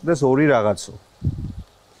დაავიწყდეს ორი რაღაცო.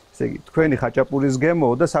 ესე იგი, თქვენი ხაჭაპურის გემო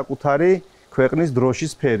და საკუთარი ქვეყნის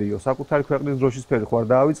დროშის ფერიო. საკუთარი ქვეყნის დროშის ფერი ხო არ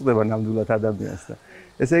დაავიწყდება ნამდვილად ადამიანს და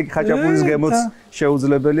ესე იგი ხაჭაპურის გემოც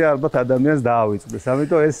შეუძლებელია ალბათ ადამიანს დაავიწყდეს.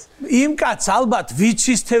 ამიტომ ეს იმ კაც ალბათ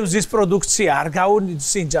ვიჩის თევზის პროდუქცია არ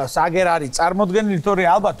გაუნინჯავს, აგერ არის წარმოდგენილი, თორე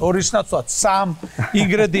ალბათორის ნაცვლად 3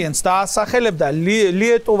 ინგრედიენტს დაასახელებდა.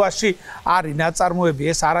 ლიეტუვაში არის ნაწარმოები,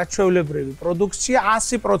 ეს არაჩვეულებრივი პროდუქცია,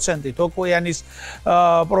 100%-ით ოკეანის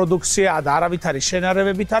პროდუქცია და არავით არის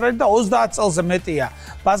შენარევებით არ არის და 30 წელზე მეტია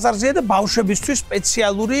ბაზარზეა და ბავშვებისთვის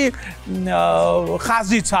სპეციალური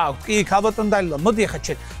ხაზიც აქვს. კი, ქალბატონ დალილა, მოდი ახლა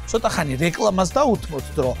ცოტა ხანი რეკლამას დაუთმოთ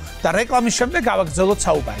დრო და რეკლამის შემდეგ გავაგრძელოთ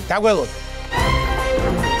საუბარი. დაგველოდეთ.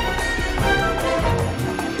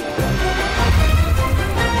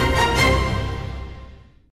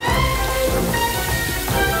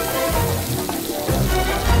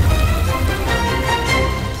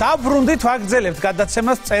 დაბრუნდით, ვაგრძელებთ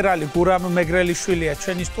გადაცემას. წერალი გურამ მეგრელიშვილია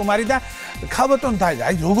ჩვენი სტუმარი და ქალბატონ დაილა,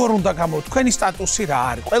 აი როგორ უნდა გამოვთ? თქვენი სტატუსი რა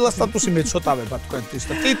არის? ყველა სტატუსი მეცოტავება თქვენთვის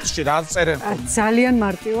და ტიტრში რა წერენ? ძალიან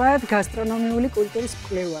მარტივად გასტრონომიული კულტურის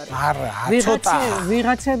მკვლევარი. არა, ცოტა.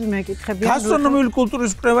 ვიღაცები მეკითხებიან. გასტრონომიული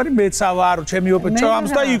კულტურის მკვლევარი მეც ვარ, ჩემი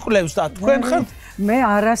ოპეჭამს და იკვლევს და თქვენ ხართ? მე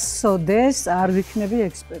არასოდეს არ ვიქნები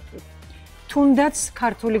ექსპერტი. თუნდაც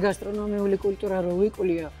ქართული გასტრონომიული კულტურა რო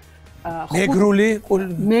ვიკვლია,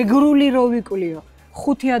 მეგრული რო ვიკლიო,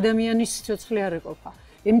 5 ადამიანის სიცოცხლე არ ეყოფა.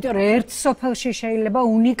 იმიტომ რომ ერთ სოფელში შეიძლება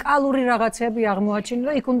უნიკალური რაღაცები აღმოაჩინო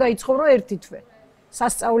და იქ უნდა იცხოვრო ერთი თვე.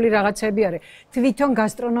 სასწაული რაღაცები არის. თვითონ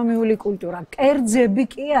გასტრონომიული კულტურა, კერძები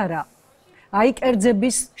კი არა. აი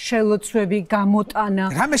კერძების შელოცვები, გამოტანა.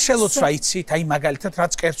 რამე შელოცვა იცით? აი მაგალითად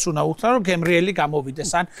რაც კერძს უნდა უხსნა რომ გემრიელი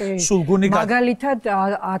გამოვიდეს ან სულგუნი მაგალითად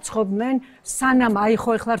აცხობდნენ სანამ აი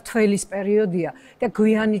ხო ეხლა რთველის პერიოდია და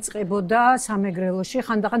გვიანი წყებოდა სამეგრელოში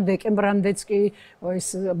ხანდახან დეკემბრამდეც კი ეს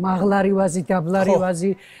მაღლარი ვაზი, დაბლარი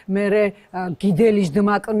ვაზი, მერე გიდელის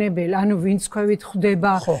დმაკნებელი, ანუ ვინც ქვევით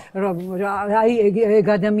ხვდება, აი ეგ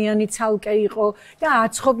ადამიანი ცალკე იყო და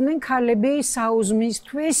აცხობდნენ ქალები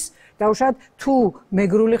საუზმისთვის დავუშვათ თუ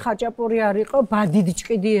მეგრული ხაჭაპური არ იყო, ბადიდ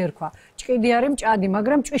ჭკიდი ერქვა. ჭკიდი არის მჭადი,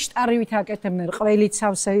 მაგრამ ჭვიშტარივით აკეთებდნენ, ყველით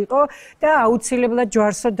სავსე იყო და აუცილებლად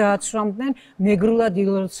ჯვარსო დააცვამდნენ, მეგრულად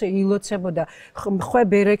ილოცებოდა. ხვე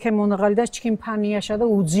ბერექე მონაღალი და ჩქინ ფანიაშა და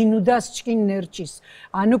უძინუდას ჩქინ ნერჩის.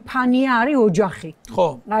 ანუ ფანია არის ოჯახი. ხო.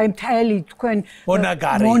 აი მთელი თქვენ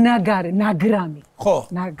მონაგარი, ნაგრამი. ხო.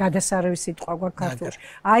 გადასარევი სიტყვა გვაქვს ქართულში.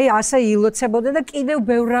 აი ასე ილოცებოდა და კიდევ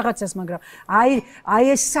ბევრ რაღაცას, მაგრამ აი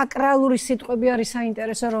ეს საკრალური სიტყვები არის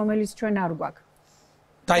საინტერესო, რომელიც ჩვენ არ გვაქვს.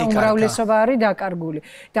 უმრავლესობა არის დაკარგული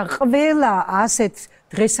და ყველა ასეთ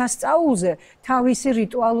დღესასწაულზე თავისი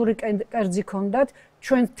რიტუალური კერძი ჰქონდათ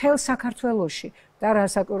ჩვენ მთელ საქართველოში და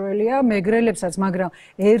რასაკვირველია მეგრელებსაც, მაგრამ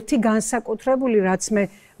ერთი განსაკუთრებული რაც მე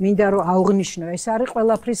მინდა რომ აღვნიშნო, ეს არის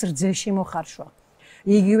ყველაფრის რძეში მოხარშვა.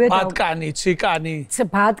 იგივე ბატკანი, ციკანი.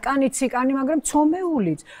 ბატკანი, ციკანი, მაგრამ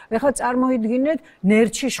ცომეულიც. ეხლა წარმოიდგინეთ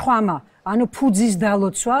ნერჩი ხვამა. ანუ ფუძის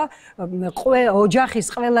დალოცვა, ოჯახის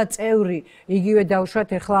ყველა წევრი, იგივე დავუშვათ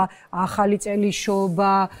ეხლა ახალი წელი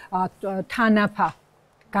შობა, თანაფა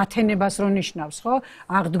გათენებას რო ნიშნავს, ხო?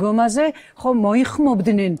 აღდგომაზე, ხო,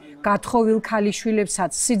 მოიხმობდნენ გათხოვილ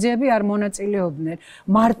ქალიშვილებსაც, სიძეები არ მონაწილეობდნენ.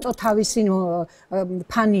 მარტო თავისი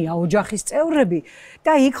ფანია ოჯახის წევრები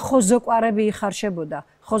და იქ ხოზოკვარები იხარშებოდა.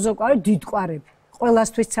 ხოზოკვარი დიდკვარები.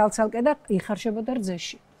 ყველასთვის ცალ-ცალკე და იხარშებოდა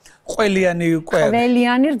რძეში.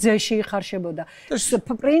 ყველიანი რძეში იხარშებოდა.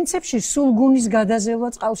 პრინციპში სულგუნის გადაზევა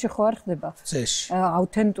წყალში ხო არ ხდება? რძეში.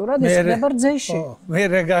 აუთენტურად ეს ხდება რძეში. მე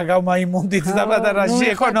გავმაიმუნდით და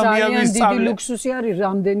ეკონომია ვისწავლე. დიდი ლუქსუსი არის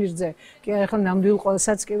რამდენი რძე. კი ახლა ნამდვილ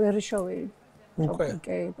ყველსაც კი ვერ შოვი.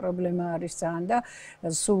 კი, პრობლემა არის ძალიან და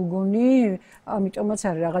სულგუნი, ამიტომაც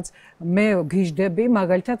არის რაღაც მე გიждები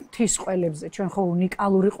მაგალითად მთის ყველებზე, ჩვენ ხო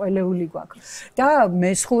უნიკალური ყველეული გვაქვს. და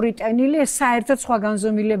მესხური ტენილი ეს საერთოდ სხვა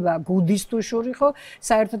განზომილებაა, გუდის თუშური ხო,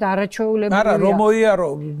 საერთოდ არაჩვეულებელია. არა, რომ მოიარო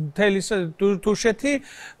მთელი თუშეთი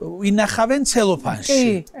ინახავენ ცელოფანში.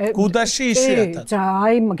 გუდაში ისეათად.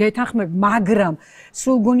 აი გეთანხმებ, მაგრამ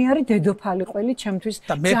სულგუნი არის დედოფალი ყველი ჩემთვის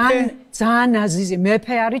ძალიან აზიზი.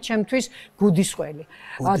 მეფე არის ჩემთვის გუდის ყველი.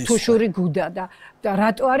 თუშური გუდა და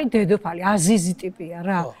რატო არის დედოფალი? აზიზი ტიპია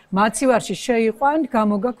რა. მაცივარში შეიყვან,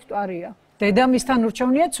 გამოგაგვტარია. დედამისთან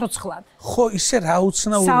ურჩევნია ცოცხლად. ხო, ისე რა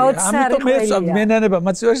უცნაურია. ამიტომ მენანება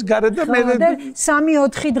მაცივარში გარეთ და მე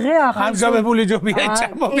 3-4 დღე ახლა ამჟამებული ჯობია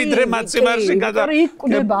ჩამოვიდრე მაცივარში გადა. იქ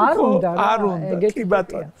ყდება არ უნდა რა. არ უნდა, კი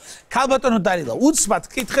ბატონო. ქალბატონო დალილა, უცბად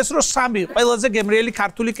კითხეს რომ 3 ყველაზე გემრიელი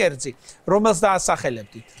ქართული კერძი, რომელს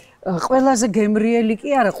დაასახელებდით? ყველაზე გემრიელი კი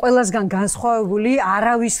არა, ყველასგან განსხვავებული,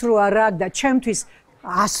 არავის რო არა და ჩემთვის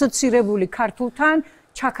ასოცირებული ქართულთან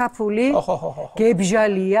ჩაკაფული,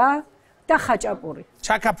 გებჟალია და ხაჭაპური.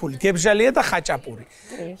 ჩაკაფული, გებჟალია და ხაჭაპური.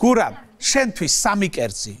 გურამ, შენთვის სამი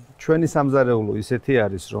კერძი. ჩვენი სამზარეულო ისეთი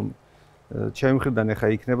არის, რომ ჩემი მხრიდან ახლა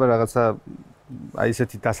იქნება რაღაცა აი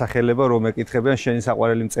ესეთი დასახელება, რომ ეკითხებიან შენი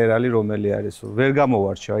საყვარელი მწერალი რომელი არის. ვერ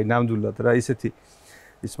გამოვარჩევ, აი ნამდვილად რა ისეთი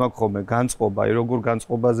ის მაქვს ხოლმე განწყობა, აი როგორ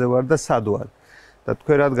განწყობაზე ვარ და სად ვარ. და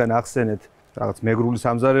თქვენ რადგან ახსენეთ რაღაც მეგრული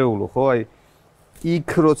სამზარეულო, ხო, აი იქ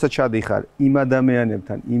როცა ჩადიხარ იმ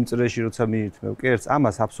ადამიანებთან, იმ წრეში როცა მიირთმევ კერძს,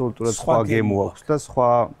 ამას აბსოლუტურად სხვა გემო აქვს და სხვა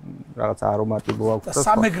რაღაც არომატიბო აქვს და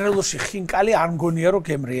სამეგრელოში ხინკალი არ მგონია რომ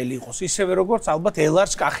გემრიელი იყოს, ისევე როგორც ალბათ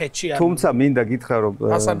ელარს კახეთში არის. თუმცა მინდა გითხრა რომ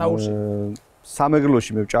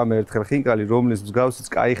სამეგრელოში მე ვჭამე ერთხელ ხინკალი, რომლის მსგავსიც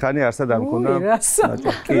კაიხანი არსად არ მქონდა.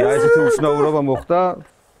 კი, აი ესეთი უცნაურობა მოხდა.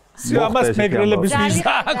 ამას მეგრელების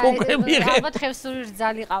ვიზა უკვე მიღე. ალბათ ხევსური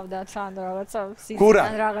რძალი ყავდათ ან რაღაცა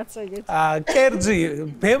სიტყვიდან რაღაცა ეგეთი. კერძი,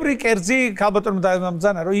 ბევრი კერძი ქალბატონო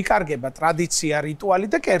დამამძანა რომ იკარგება ტრადიცია, რიტუალი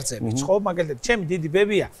და კერძებიც, ხო? მაგალითად, ჩემი დიდი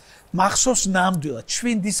ბებია მახსოვს ნამდვილად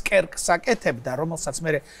ჩვინდის კერკს აკეთებდა, რომელსაც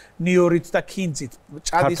მე ნიორით და ქინძით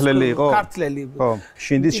ჭადის ქართლელი. ხო,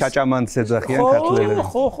 შინდის შაჭამანდს ეძახიან ქართლელი.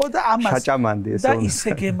 ხო და ამას შაჭამანდი ესე. და ისე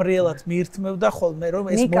გემრიელად მიირთმევდა ხოლმე რომ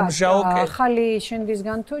ეს მომჟაო კერკი. ახალი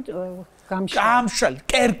შინდისგან თუ გამშალი,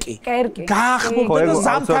 კერკი. გაახმობდა და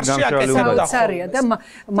ზამთარში აკეთებდა. საოცარია და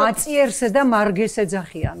მაწიერსე და მარგეს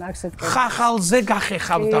ეძახიან ასეთ კერკს. ხახალზე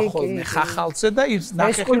გახეხავდა ხოლმე, ხახალზე და ის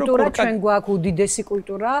ნახე რომ კულტურა ჩვენ გვაქვს უდიდესი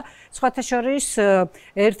კულტურა. სხვათა შორის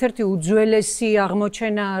ერთ-ერთი უძველესი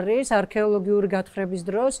აღმოჩენა არის არქეოლოგიური გათხრების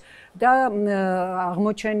დროს და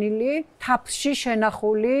აღმოჩენილი თაფლში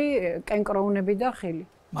შენახული კენკროუნები და ხილი.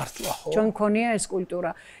 მართლა ხო? ჩვენ მქონია ეს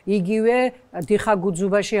კულტურა. იგივე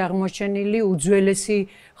დიხაგუძუბაში აღმოჩენილი უძველესი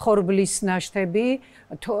ხორბლის ნაშთები,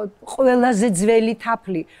 ყველაზე ძველი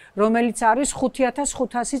თაფლი, რომელიც არის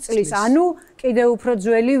 5500 წლის, ანუ კიდევ უფრო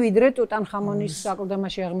ძველი ვიდრე ტუტანხამონის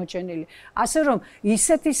აკლდამაში აღმოჩენილი. ასე რომ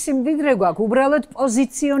ისეთი სიმდიდრე გვაქვს, უბრალოდ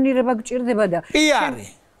პოზიციონირება გჭირდება და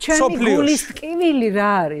ჩემი გულის ტკივილი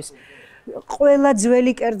რა არის? ყველა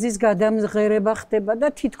ძველი კერძის გადამღერება ხდება და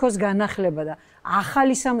თითქოს განახლება და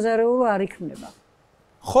ახალი სამზარეულო არ იქნება.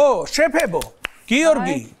 ხო, შეფებო,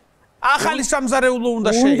 გიორგი, ახალი სამზარეულო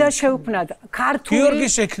უნდა შევქმნათ.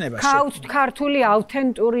 გიორგის ექნება. ქართული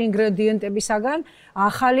ავთენტური ინგრედიენტებისაგან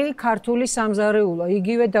ახალი ქართული სამზარეულო.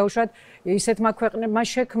 იგივე დავუშვათ ისეთმა ქვეყნებმა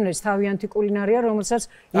შექმნეს თავიანთი კულინარია, რომელსაც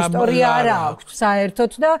ისტორია არ აქვს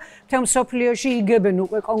საერთოდ და თემ სოფლიოში იგებენ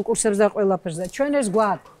უკვე კონკურსებს და ყველაფერს და ჩვენ ეს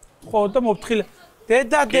გვაქვს. ხო და მოფთხილე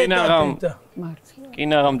დედა.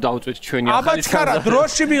 კინაღამ დავწვით ჩვენი ახალი აბა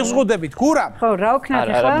დროში მიღზღუდებით გურამ. ხო, რა ვქნათ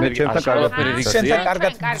ახლა? ჩემთან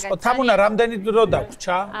კარგად მიყო. თამუნა რამდენი დრო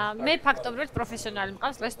დაგვჭა? მე ფაქტობრივად პროფესიონალი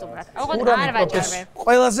მყავს ლესტუმრად. ოღონდ არ ვაჭერვე.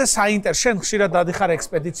 ყველაზე საინტერესო შენ ხშირად დადიხარ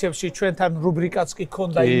ექსპედიციებში, ჩვენთან რუბრიკაც კი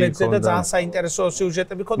ქონდა იმედზე და ძალიან საინტერესო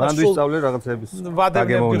სიუჟეტები ქონდა. მან ვისწავლე რაღაცების.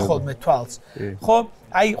 ვადებდი ხოლმე თვალს. ხო,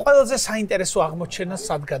 აი ყველაზე საინტერესო აღმოჩენა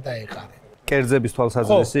სად გადაეყარე? კერძების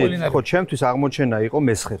თვალსაზრისით, ხო, ჩემთვის აღმოჩენა იყო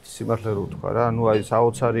მესხეთი, სიმართლე რო ვთქვა რა, ანუ აი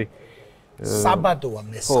საოცარი საბადოა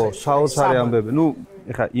მესხეთი. ხო, საოცარი ამბები. ნუ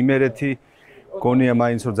ეხა იმერეთი გონია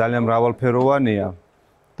მაინც რომ ძალიან მრავალფეროვანია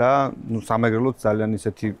და ნუ სამეგრელოც ძალიან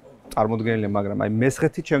ისეთი წარმოდგენილია, მაგრამ აი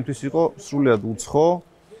მესხეთი ჩემთვის იყო სრულიად უცხო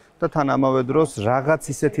და თან ამავე დროს რაღაც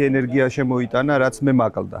ისეთი ენერგია შემოიტანა, რაც მე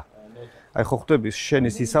მაკლდა. აი ხო ხვდები შენი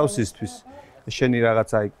სისავსისთვის შენი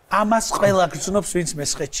რაღაცა აი ამას ყველა გძნობს ვინც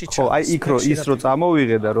მესხეთში ჩა. ხო, აი იქ რო ის რო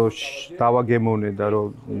წამოვიღე და რო დავაგემონე და რო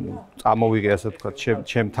წამოვიღე ასე ვთქვათ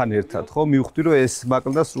ჩემთან ერთად, ხო, მივხვდი რომ ეს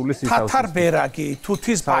მაკლდა სრული სისავსი. თათარბერაგი,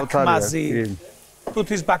 თუთის ბაქმაზი.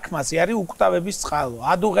 თუთის ბაქმაზი არის უკვდავების წყალო.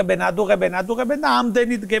 ადუღებენ და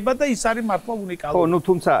ამდენი დგება და ის არის მართლა უნიკალური. ხო, ნუ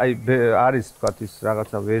თუმცა აი არის ვთქვათ ის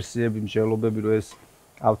რაღაცა ვერსიები, მსჯელობები რომ ეს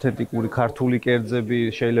ავთენტიკური ქართული კერძები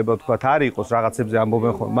შეიძლება ვთქვათ არ იყოს რაღაცებზე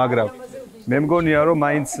ამბობენ ხოლმე, მაგრამ მე მგონია რომ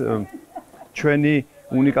მაინც ჩვენი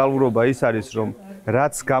უნიკალურობა ის არის რომ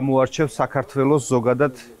რაც გამოარჩევს საქართველოს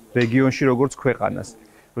ზოგადად რეგიონში როგორც ქვეყანას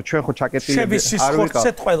რომ ჩვენ ხო ჩაკეტილები არ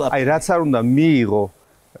ვიყავ აი რაც არ უნდა მიიღო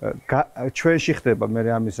ჩვენში ხდება მე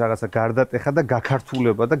ამის რაღაცა გარდატეხა და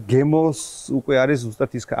გაქართულება და გემოს უკვე არის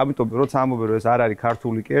ზუსტად ის ამიტომ როცა ამბობენ რომ ეს არ არის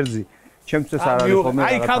ქართული კერძი ჩემთვის არ არის ხოლმე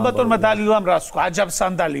აი ქალბატონმა დალილამ რას თქვა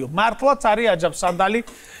აჯაბსანდალიო მართლაც არის აჯაბსანდალი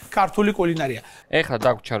ქართული კულინარია ეხლა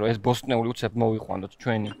დაგვჭა რომ ეს ბოსტნეული უცებ მოვიყვანოთ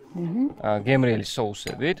ჩვენი გემრიელი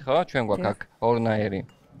соусებით ხო ჩვენ გვაქვს აქ ორნაირი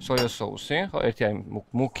სოია соуსი ხო ერთი არის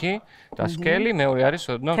მუქი და სკელი მეორე არის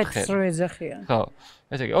ოდნავ თხელი თეთრ ეძახიან ხო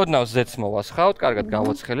ესე იგი ოდნავ ზეთს მოვასხავთ კარგად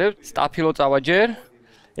გავაცხელებთ სტაფილო წავაჯერ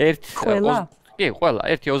კი ყველა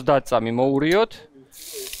ერთი 30 წამი მოურიოთ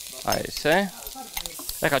აი ესე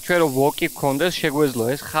ეხლა ჩვენ რო ვოკი გქონდეს, შეგვეძლო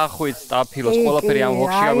ეს ხახვით, სტაფილოს, ყველაფერი ამ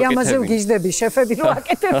ვოკში აი ამაზე ავიკეთებინო. ვგიჟდები, შეფები რო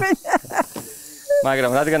აკეთებენ.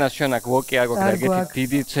 მაგრამ რადგანაც ჩვენ აქ ვოკი არ გვაქვს და ეგეთი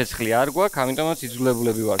დიდი ცეცხლი არ გვაქვს, ამიტომაც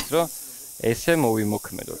იძულებულები ვართ, რომ ესე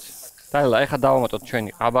მოვიმოქმედოთ. და ეხლა დავამატოთ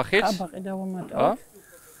ჩვენი ყაბახით. ყაბახი დავამატოთ.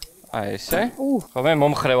 აი ესე. ხო მე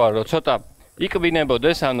მომხრევარ რომ ცოტა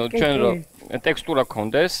იკბინებოდეს, ანუ ჩვენ რო ტექსტურა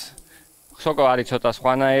გქონდეს. სოკო არის ცოტა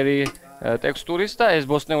სხვანაირი ტექსტურის და ეს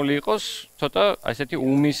ბოსტნეული იყოს ცოტა ესეთი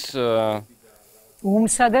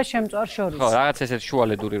უმსა და შემწვარ შორის. ხო, რაღაც ესეთი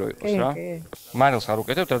შუალედური რო იყოს რა. მარილს არ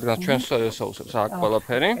უკეთებთ, რადგან ჩვენ სოუსებს აქ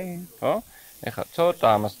ყველაფერი, ხო? ეხლა ცოტა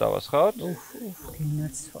ამას დავასხავთ.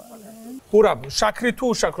 ხურა, შაქრი თუ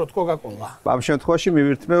უშაქროთ კოკა-კოლა? ამ შემთხვევაში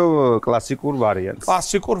მივირთმევ კლასიკურ ვარიანტს.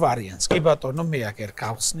 კლასიკურ ვარიანტს. კი ბატონო, მე აგერ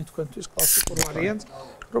გავხსნი თქვენთვის კლასიკურ ვარიანტს,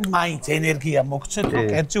 რომ მაინც ენერგია მოგცეთ, რომ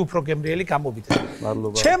კერძი უფრო გემრიელი გამოვიდეს.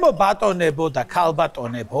 მადლობა. ჩემო ბატონებო და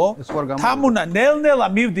ქალბატონებო, თამუნა ნელ-ნელა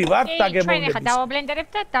მივდივართ დაგემოვნების. ჩვენ ახლა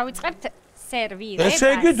დავაბლენდერებთ და დავიწყებთ სერვირებას. ესე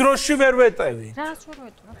იგი დროში ვერ ვეტევი. რას ვერ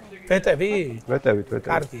ვეტევ? ვეტევი? ვეტევით.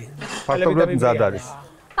 კარგი. ფაქტობრივად მზად არის.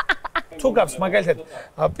 თუ გავს მაგალითად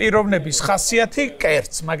პიროვნების ხასიათი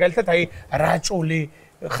კერძს, მაგალითად აი რაჭული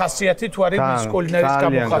ხასიათი თუ არის მის კულინარის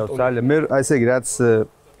გამოხატული. ძალიან. მე ესე იგი რაც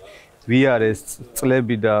ვიარეს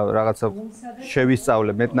წლები და რაღაცა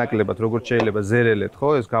შევისწავლე მეტნაკლებად როგორც შეიძლება ზერელეთ, ხო,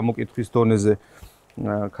 ეს გამოკითხვის დონეზე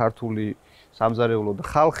ქართული სამზარეულო და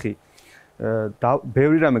ხალხი და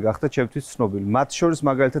ბევრი რამე გახდა ჩემთვის ცნობილი. მათ შორის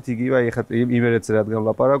მაგალითად იგივე აი ხა იმერეთზე რადგან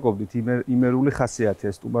ვლაპარაკობდით, იმერული ხასიათი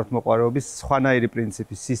ეს სტუმართმოყვარეობის სხვანაირი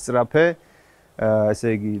პრინციპი, სისწრაფე, ესე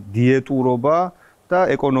იგი დიეტურობა და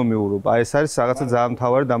ეკონომიურობა. აი ეს არის რაღაცა ძალიან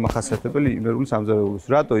მთავარი დამახასიათებელი იმერული სამზარეულოს.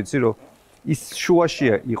 რატო იცი რომ ის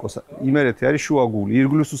შუაშია იყოს იმერეთი არის შუაგული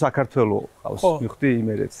ირგვლივ თუ საქართველოს ყავს მიხდი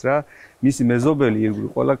იმერეთს რა მისი მეზობელი ირგვლივ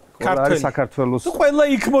ყველა არის საქართველოს ყველა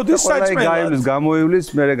იქ მოდის საჭმელად გაივლის გამოივლის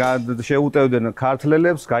მე შეუტევდნენ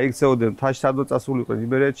ქართლელებს გაიქცეოდნენ თაშთადო წასულიყვნენ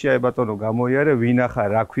იმერეთში აი ბატონო გამოიარე ვინახა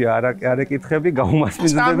რა ქვია არ ეკითხები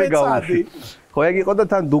გაუმასპინძლები გავუშვი ხო ეგ იყო და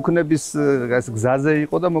თან დუქნების გზაზე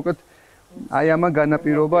იყო და მოკლედ აი ამან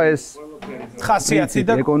განაპირობა ეს ხასიათი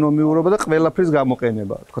და ეკონომიურობა და ყველაფრის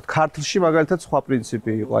გამოყენება. თქო, ქართლში მაგალითად სხვა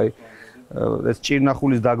პრინციპი იყო, აი ეს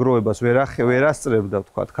ჭირნახულის დაგროვებას ვერ ასწრებდა,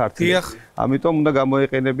 თქვა, ქართლი. ამიტომ უნდა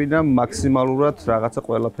გამოეყენებინა მაქსიმალურად რაღაცა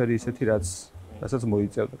ყველაფერი ისეთი, რასაც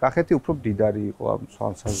მოიწევდა. კახეთი უფრო მდიდარი იყო ამ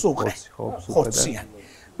სუყეში, ხო, სუყედან.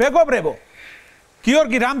 მეგობრებო,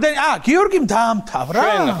 გიორგი რამდენი გიორგიმ დაამთავრა?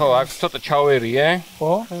 ჩვენ ხო, აქ ცოტა ჩავერიე.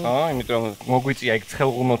 ხო? ხო, იმიტომ მოგვიწია იქ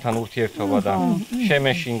ცხელღუმელთან ურთიერთობა და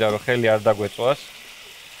შემეშინდა რომ ხელი არ დაგვეწვას.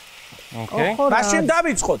 ოკეი. მაშინ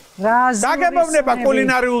დავიწყოთ. დაგემოვნება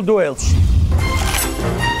კულინარიულ დუელში.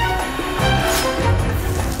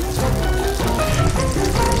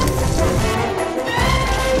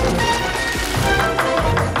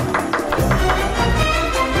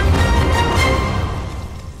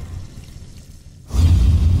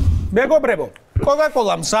 მეგობრებო,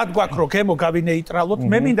 კოკა-კოლა მზად გვაქვს რომ გემო გავინეიტრალოთ.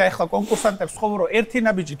 მე მინდა ახლა კონკურსანტებს ხოვრო რომ ერთი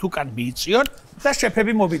ნაბიჯი თუ კან მიიწიონ და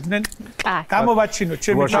შეფები მოვიდნენ. გამოვაჩინოთ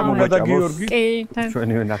ჩემი თამუნა და გიორგი. კი,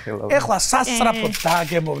 ჩვენი ვენახელა. ახლა სასწრაფოდ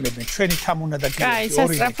დააგემოვნებენ ჩვენი თამუნა და გიორგი. აი,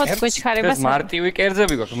 სასწრაფოდ გვეჩქარებას. მარტივი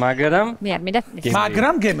კერძები გვაქვს,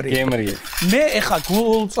 მაგრამ გემრიელი. მე ახლა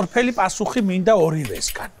გულწრფელი პასუხი მინდა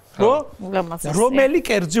ორივესგან. რომელი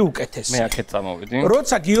კერძი უკეთესია? მე აქეთ წამოვიდი.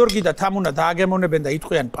 როცა გიორგი და თამუნა დააგემოვნებენ და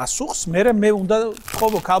იტყვიან პასუხს, მე უნდა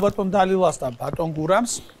თხოვო ქალბატონ დალილას და ბატონ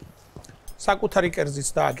გურამს საკუთარი კერძიც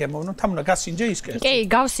დააგემოვნო. თამუნა გასინჯე ის კერძი? კი,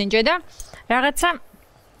 გავსინჯე და რაღაცა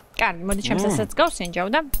კარგი, მოდი ჩემსაც გავსინჯავ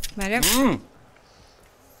და მე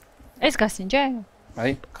ეს გასინჯე?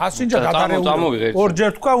 აი, გასინჯა გაგარეული.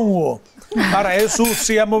 ორჯერ თქვა უო. არა, ეს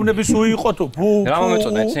სიამოვნების უიყო თუ ბუ. რა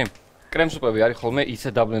მომეწონა იცი? კრემსუპები არის ხოლმე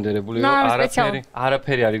ისე დაბლენდერებული, რომ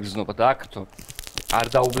არაფერი არ იგრძნობა და აქ არ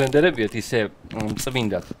დაუბლენდერებიათ ისე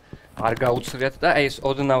წმინდად. არ გაუცრიათ და ეს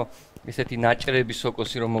ოდნავ ისეთი ნაჭრები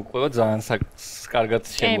სოკოსი რომ მოყვება ძალიან კარგად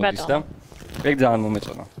შემოდის და ეგ ძალიან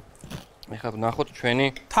მომეწონა. ეხლა ნახოთ ჩვენი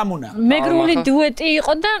თამუნა. მეგრული დუეტი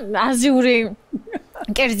იყო და აზიური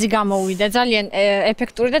კერძი გამოვიდა, ძალიან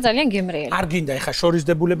ეფექტური და ძალიან გემრიელი. არ გინდა ეხა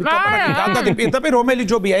შორისდებულები ტოპრაკი, გადადი პირდაპირ რომელი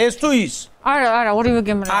ჯობია, ეს თუ ის? არა, ორივე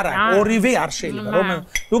გემრიელი. არა, ორივე არ შეიძლება. რომელი?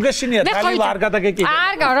 ნუ გეშინია დალილა არ გადაგეკიდა.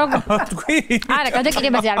 თქვი? არა,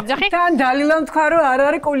 გადაკიდებაზე არ გძახი. თან დალილამ თქვა რომ არ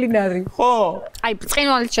არის კულინარი. ხო. აი,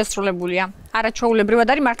 ბრწყინვალით შესრულებულია. არა ჩაულებრივად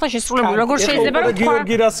არის მართლა შესრულებული. როგორ შეიძლება რომ თქვა?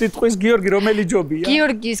 გიორგი რა სიტყვის გიორგი რომელი ჯობია?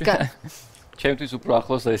 გიორგისგან. ჩემთვის უფრო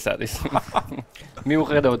ახლოს ეს არის.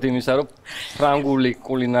 მიუხედავად იმისა, რომ ფრანგული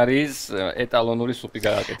კულინარიის ეტალონური სუპი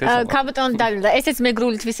გააკეთეს. ქალბატონ დალიდა, ესეც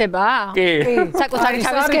მეგრული თვისებაა? კი. საკუთარი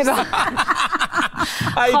თავის გება.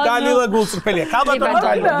 აი დალილა გულწრფელია. ქალბატონო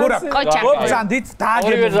დალილა, გურა. მოგზანდით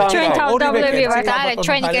დააგებინეთ. ჩვენ თავდავლები ვართ, არა,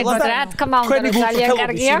 ჩვენი კერძი რა თქმა უნდა ძალიან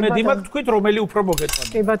კარგია. იმედი მაქვს თქვით რომელი უფრო მოგეწონა.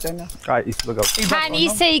 კი ბატონო. აი ის მოგავ. თან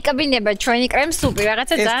ისე იკაბინება ჩვენი კრემსუპი,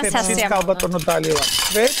 რაღაცა ძალიან სასიამოვნო. ქალბატონო დალილა.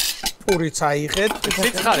 ვეთ პურიც აიღეთ.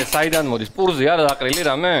 სიცხარე საიდან მოდის? პურზე არა დაყრილი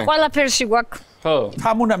რამე? ყველაფერში გვაქვს. ხო.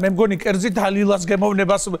 თამუნა მე მგონი კერძი დალილას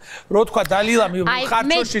გემოვნებას რო თქვა დალილა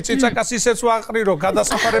ხარჩოში ციცაკას ისეც ვაყრი რომ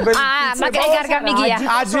გადასახარებელი მაგრამ ეგ არ გამიგია.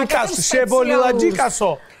 აჯიკას შებოლილა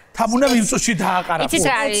ჯიკასო. თამუნა მიმწუში დააყარა.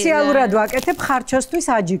 სპეციალურად ვაკეთებ ხარჩოსთვის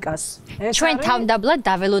აჯიკას. ჩვენ თავდაბლად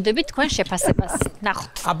დაველოდებით თქვენ შეფასებას.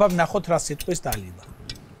 ნახოთ. აბა ნახოთ რა სიტყვის დალილა.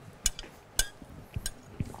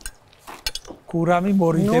 კურამი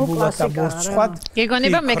მორიდებულად და მორცხვად.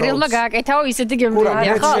 გეგონება მეგრელმა გააკეთაო ისეთი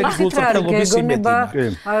გემრიელია, ხო? გეგონება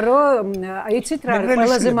რომ იცით რა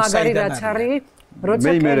ყველაზე მაგარი რაც არის როცა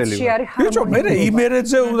კერძში არის ბიჭო მე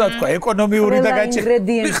იმერეძე უნდა თქვა ეკონომიური და გაჭი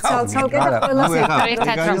ინგრედიენტი ცალ-ცალკე და ყველაზე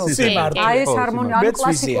ერთად აი ეს ჰარმონია ან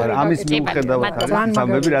კლასიკური ამის მიუხედავად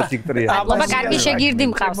სამები რაც იქტრია აბა კარგი შეგირდი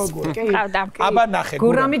მყავს ყავდა აბა ნახე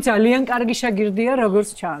გურამი ძალიან კარგი შეგირდია როგორც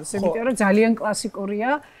ჩანს იმიტომ რომ ძალიან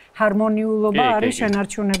კლასიკურია ჰარმონიულობა არის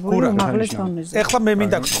შენარჩუნებული უმაღლეს დონეზე. ეხლა მე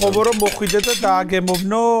მინდა გთხოვო რომ მოხვიდე და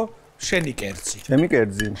დააგემოვნო შენი კერძი. ჩემი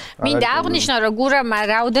კერძი. მინდა აღნიშნო რომ გურამა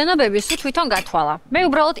რაოდენობები სულ თვითონ გათვალა. მე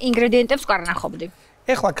უბრალოდ ინგრედიენტებს ვარ ნახობდი.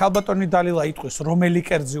 ეხლა ქალბატონი დალილა იტყვის რომელი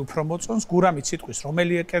კერძი უფრო მოწონს, გურამიც იტყვის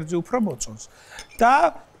რომელი კერძი უფრო მოწონს და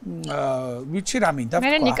ვიცი რა მინდა ვთქვა.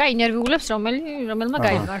 მე ნიკა ინერვიულებს რომელმა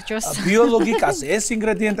გაიმარჯვოს. ბიოლოგიკაზე ეს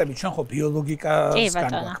ინგრედიენტები ჩვენ ხო ბიოლოგიკასგან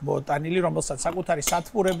გვაქვს მოტანილი, რომელსაც საკუთარი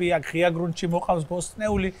სათბურები აქვს, ღია გრუნტში მოყავს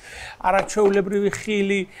ბოსტნეული, არაჩვეულებრივი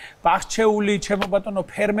ხილი, ბაღჩეული, ჩემო ბატონო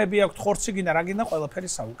ფერმები აქვს, ხორციგინა, რა გინდა ყველაფერი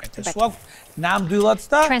საუკეთესო აქვს. ნამდვილად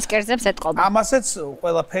და ჩვენს კერძებს ეტყობა. ამასაც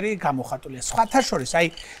ყველაფერი გამოხატულია. სხვათა შორის, აი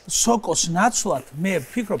სოკოს ნაცვლად მე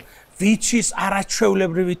ვფიქრობ ვიჩის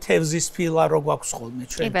არაჩვეულებრივი თევზის ფილა რო გვაქვს ხოლმე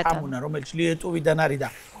ჩვენ თამუნა რომელიც ლიეტუვიდან არის და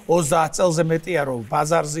 30 წელზე მეტია რომ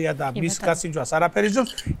ბაზარზეა და მის გასინჯვას არაფერი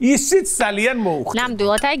ჯობს ისიც ძალიან მოუხდა.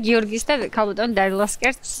 ნამდვილად აი გიორგის და ქალბატონ დალილას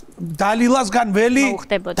კერძს დალილასგან ველი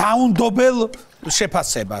დაუნდობელ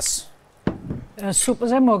შეფასებას.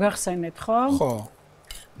 სუპზე მოგახსენეთ ხო? ხო.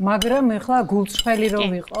 მაგრამ ეხლა გულწრფელი რო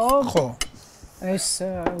ვიყო. ხო. ეს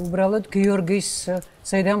უბრალოდ გიორგის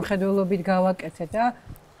ზედამხედველობით გავაკეთე და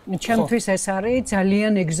ჩემთვის ეს არის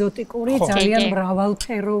ძალიან ეგზოტიკური, ძალიან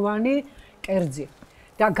მრავალფეროვანი კერძი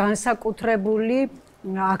და განსაკუთრებული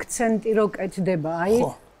აქცენტი რო კეთდება, აი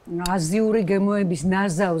აზიური გემოების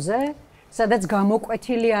ნაზავზე, სადაც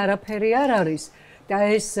გამოკვეთილი არაფერი არ არის და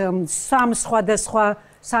ეს სამ სხვადასხვა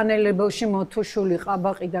სანელებელში მოთუშული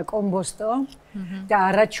ყაბაყი და კომბოსტო და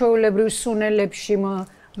არაჩვეულებრივ სუნელებში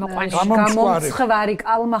გამომწხვარი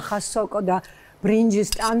კალმახა სოკო და ბრინჯის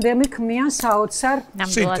ტანდემი ქმნიან საოცარ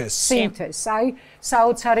სინთეზს. აი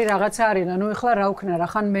საოცარი რაღაცა არის, ანუ ეხლა რა ვქნა, რა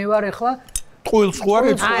ხან მე ვარ ეხლა ტყუილს ხო არ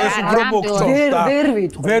იცი ეს უფრო მოგწონს და ვერ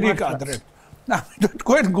ვიტყვი. ვერ იკადრებ.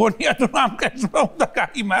 თქვენ გონიათ რომ ამ კერძმა უნდა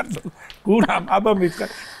გაიმარჯვოს. გურამ აბა მითხრა.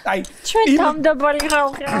 აი ჩვენ თამდაბალი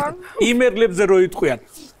ხალხი ვარ. იმერლებზე რო იტყვიან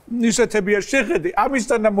ისეთებია შეხედი,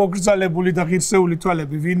 ამისთანა მოგრძალებული და ღირსეული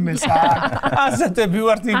თვალები ვინმეს არ. ასეთები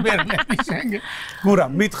ვართ იმერლები შენ.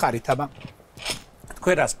 გურამ მითხარით აბა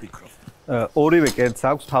თქვენ რას ფიქრობთ? ორივე კერძს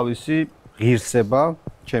აქვს თავისი ღირსება,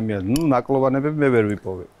 ჩემი აზრით, ნუ ნაკლოვანებები მე ვერ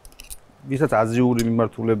ვიპოვე. ვისაც აზიური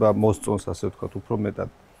მიმართულება მოსწონს, ასე ვთქვათ, უფრო მეტად.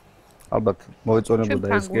 ალბათ მოეწონებოდა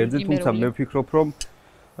ეს კერძი, თუმცა მე ვფიქრობ, რომ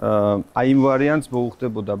აი იმ ვარიანტს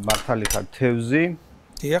მოუხდებოდა მართალი ხარ თევზი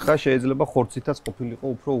და შეიძლება ხორცითაც ყოფილიყო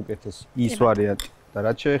უფრო უკეთესი ის ვარიანტი. და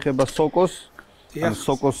რაც შეეხება სოკოს, ან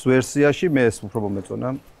სოკოს ვერსიაში მე ეს უფრო მომეწონა.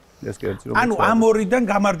 ეს კერძი რომ ანუ ამ ორიდან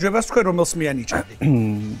გამარჯვებას თქვენ რომელს მიანიჭებდი?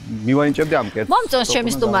 მივანიჭებდი ამ კერძს. მომწონს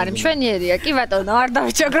ჩემი სტუმარი, მშვენიერია, კი ბატონო, არ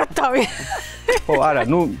დავიჩაგროთ თავი. ხო, არა,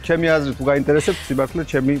 ნუ ჩემი აზრით თუ გაინტერესებს, სიბართლე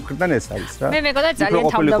ჩემი მხრიდან ეს არის რა. მე მეგონა ძალიან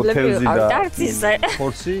თავდავლები ვიყავ და არც ისე.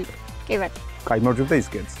 ხორცი. კი ბატონო. გაიმარჯვებდა ის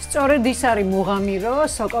კერძი. სწორედ ის არის მუღამი, რომ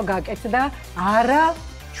სოკო გაკეთდა არა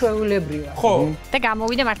ჩვეულებრივად. ხო. და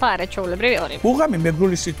გამოვიდა მართლა არაჩვეულებრივი ორი. მუღამი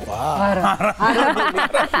მეგრული სიტყვაა? არა.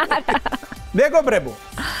 არა. მეგობრებო,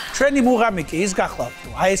 ჩვენი მუღამი კი ის გახლავთ,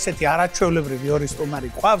 რომ აი ესეთი არაჩვეულებრივი ორი სტუმარი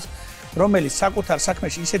ყავს, რომელიც საკუთარ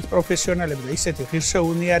საქმეში ისეთი პროფესიონალები და ისეთი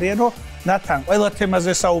ღირსეულნი არიან, რომ ნათან ყველა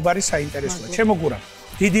თემაზე საუბარი საინტერესოა. ჩემო გურამ,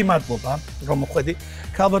 დიდი მადლობა, რომ მოხვედი.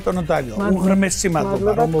 ქალბატონო დალილა, უღრმესი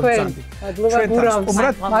მადლობა, რომ მოგწანდი.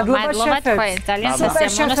 მადლობა თქვენ, ძალიან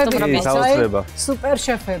სასიამოვნო სტუმრობა. სუპერ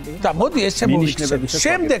შეფები. და მოდი ეს შემოვიქცევი.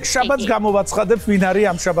 შემდეგ შაბათს გამოვაცხადებ ვინ არის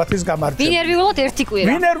ამ შაბათის გამარჯვებული. ვინერვიულოთ ერთი კვირა.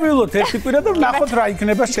 ვინერვიულოთ ერთი კვირა და ვნახოთ რა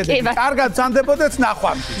იქნება შედეგი. კარგად ძანდებოდეთ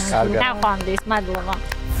ნახვამდის. ნახვამდის,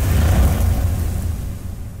 მადლობა.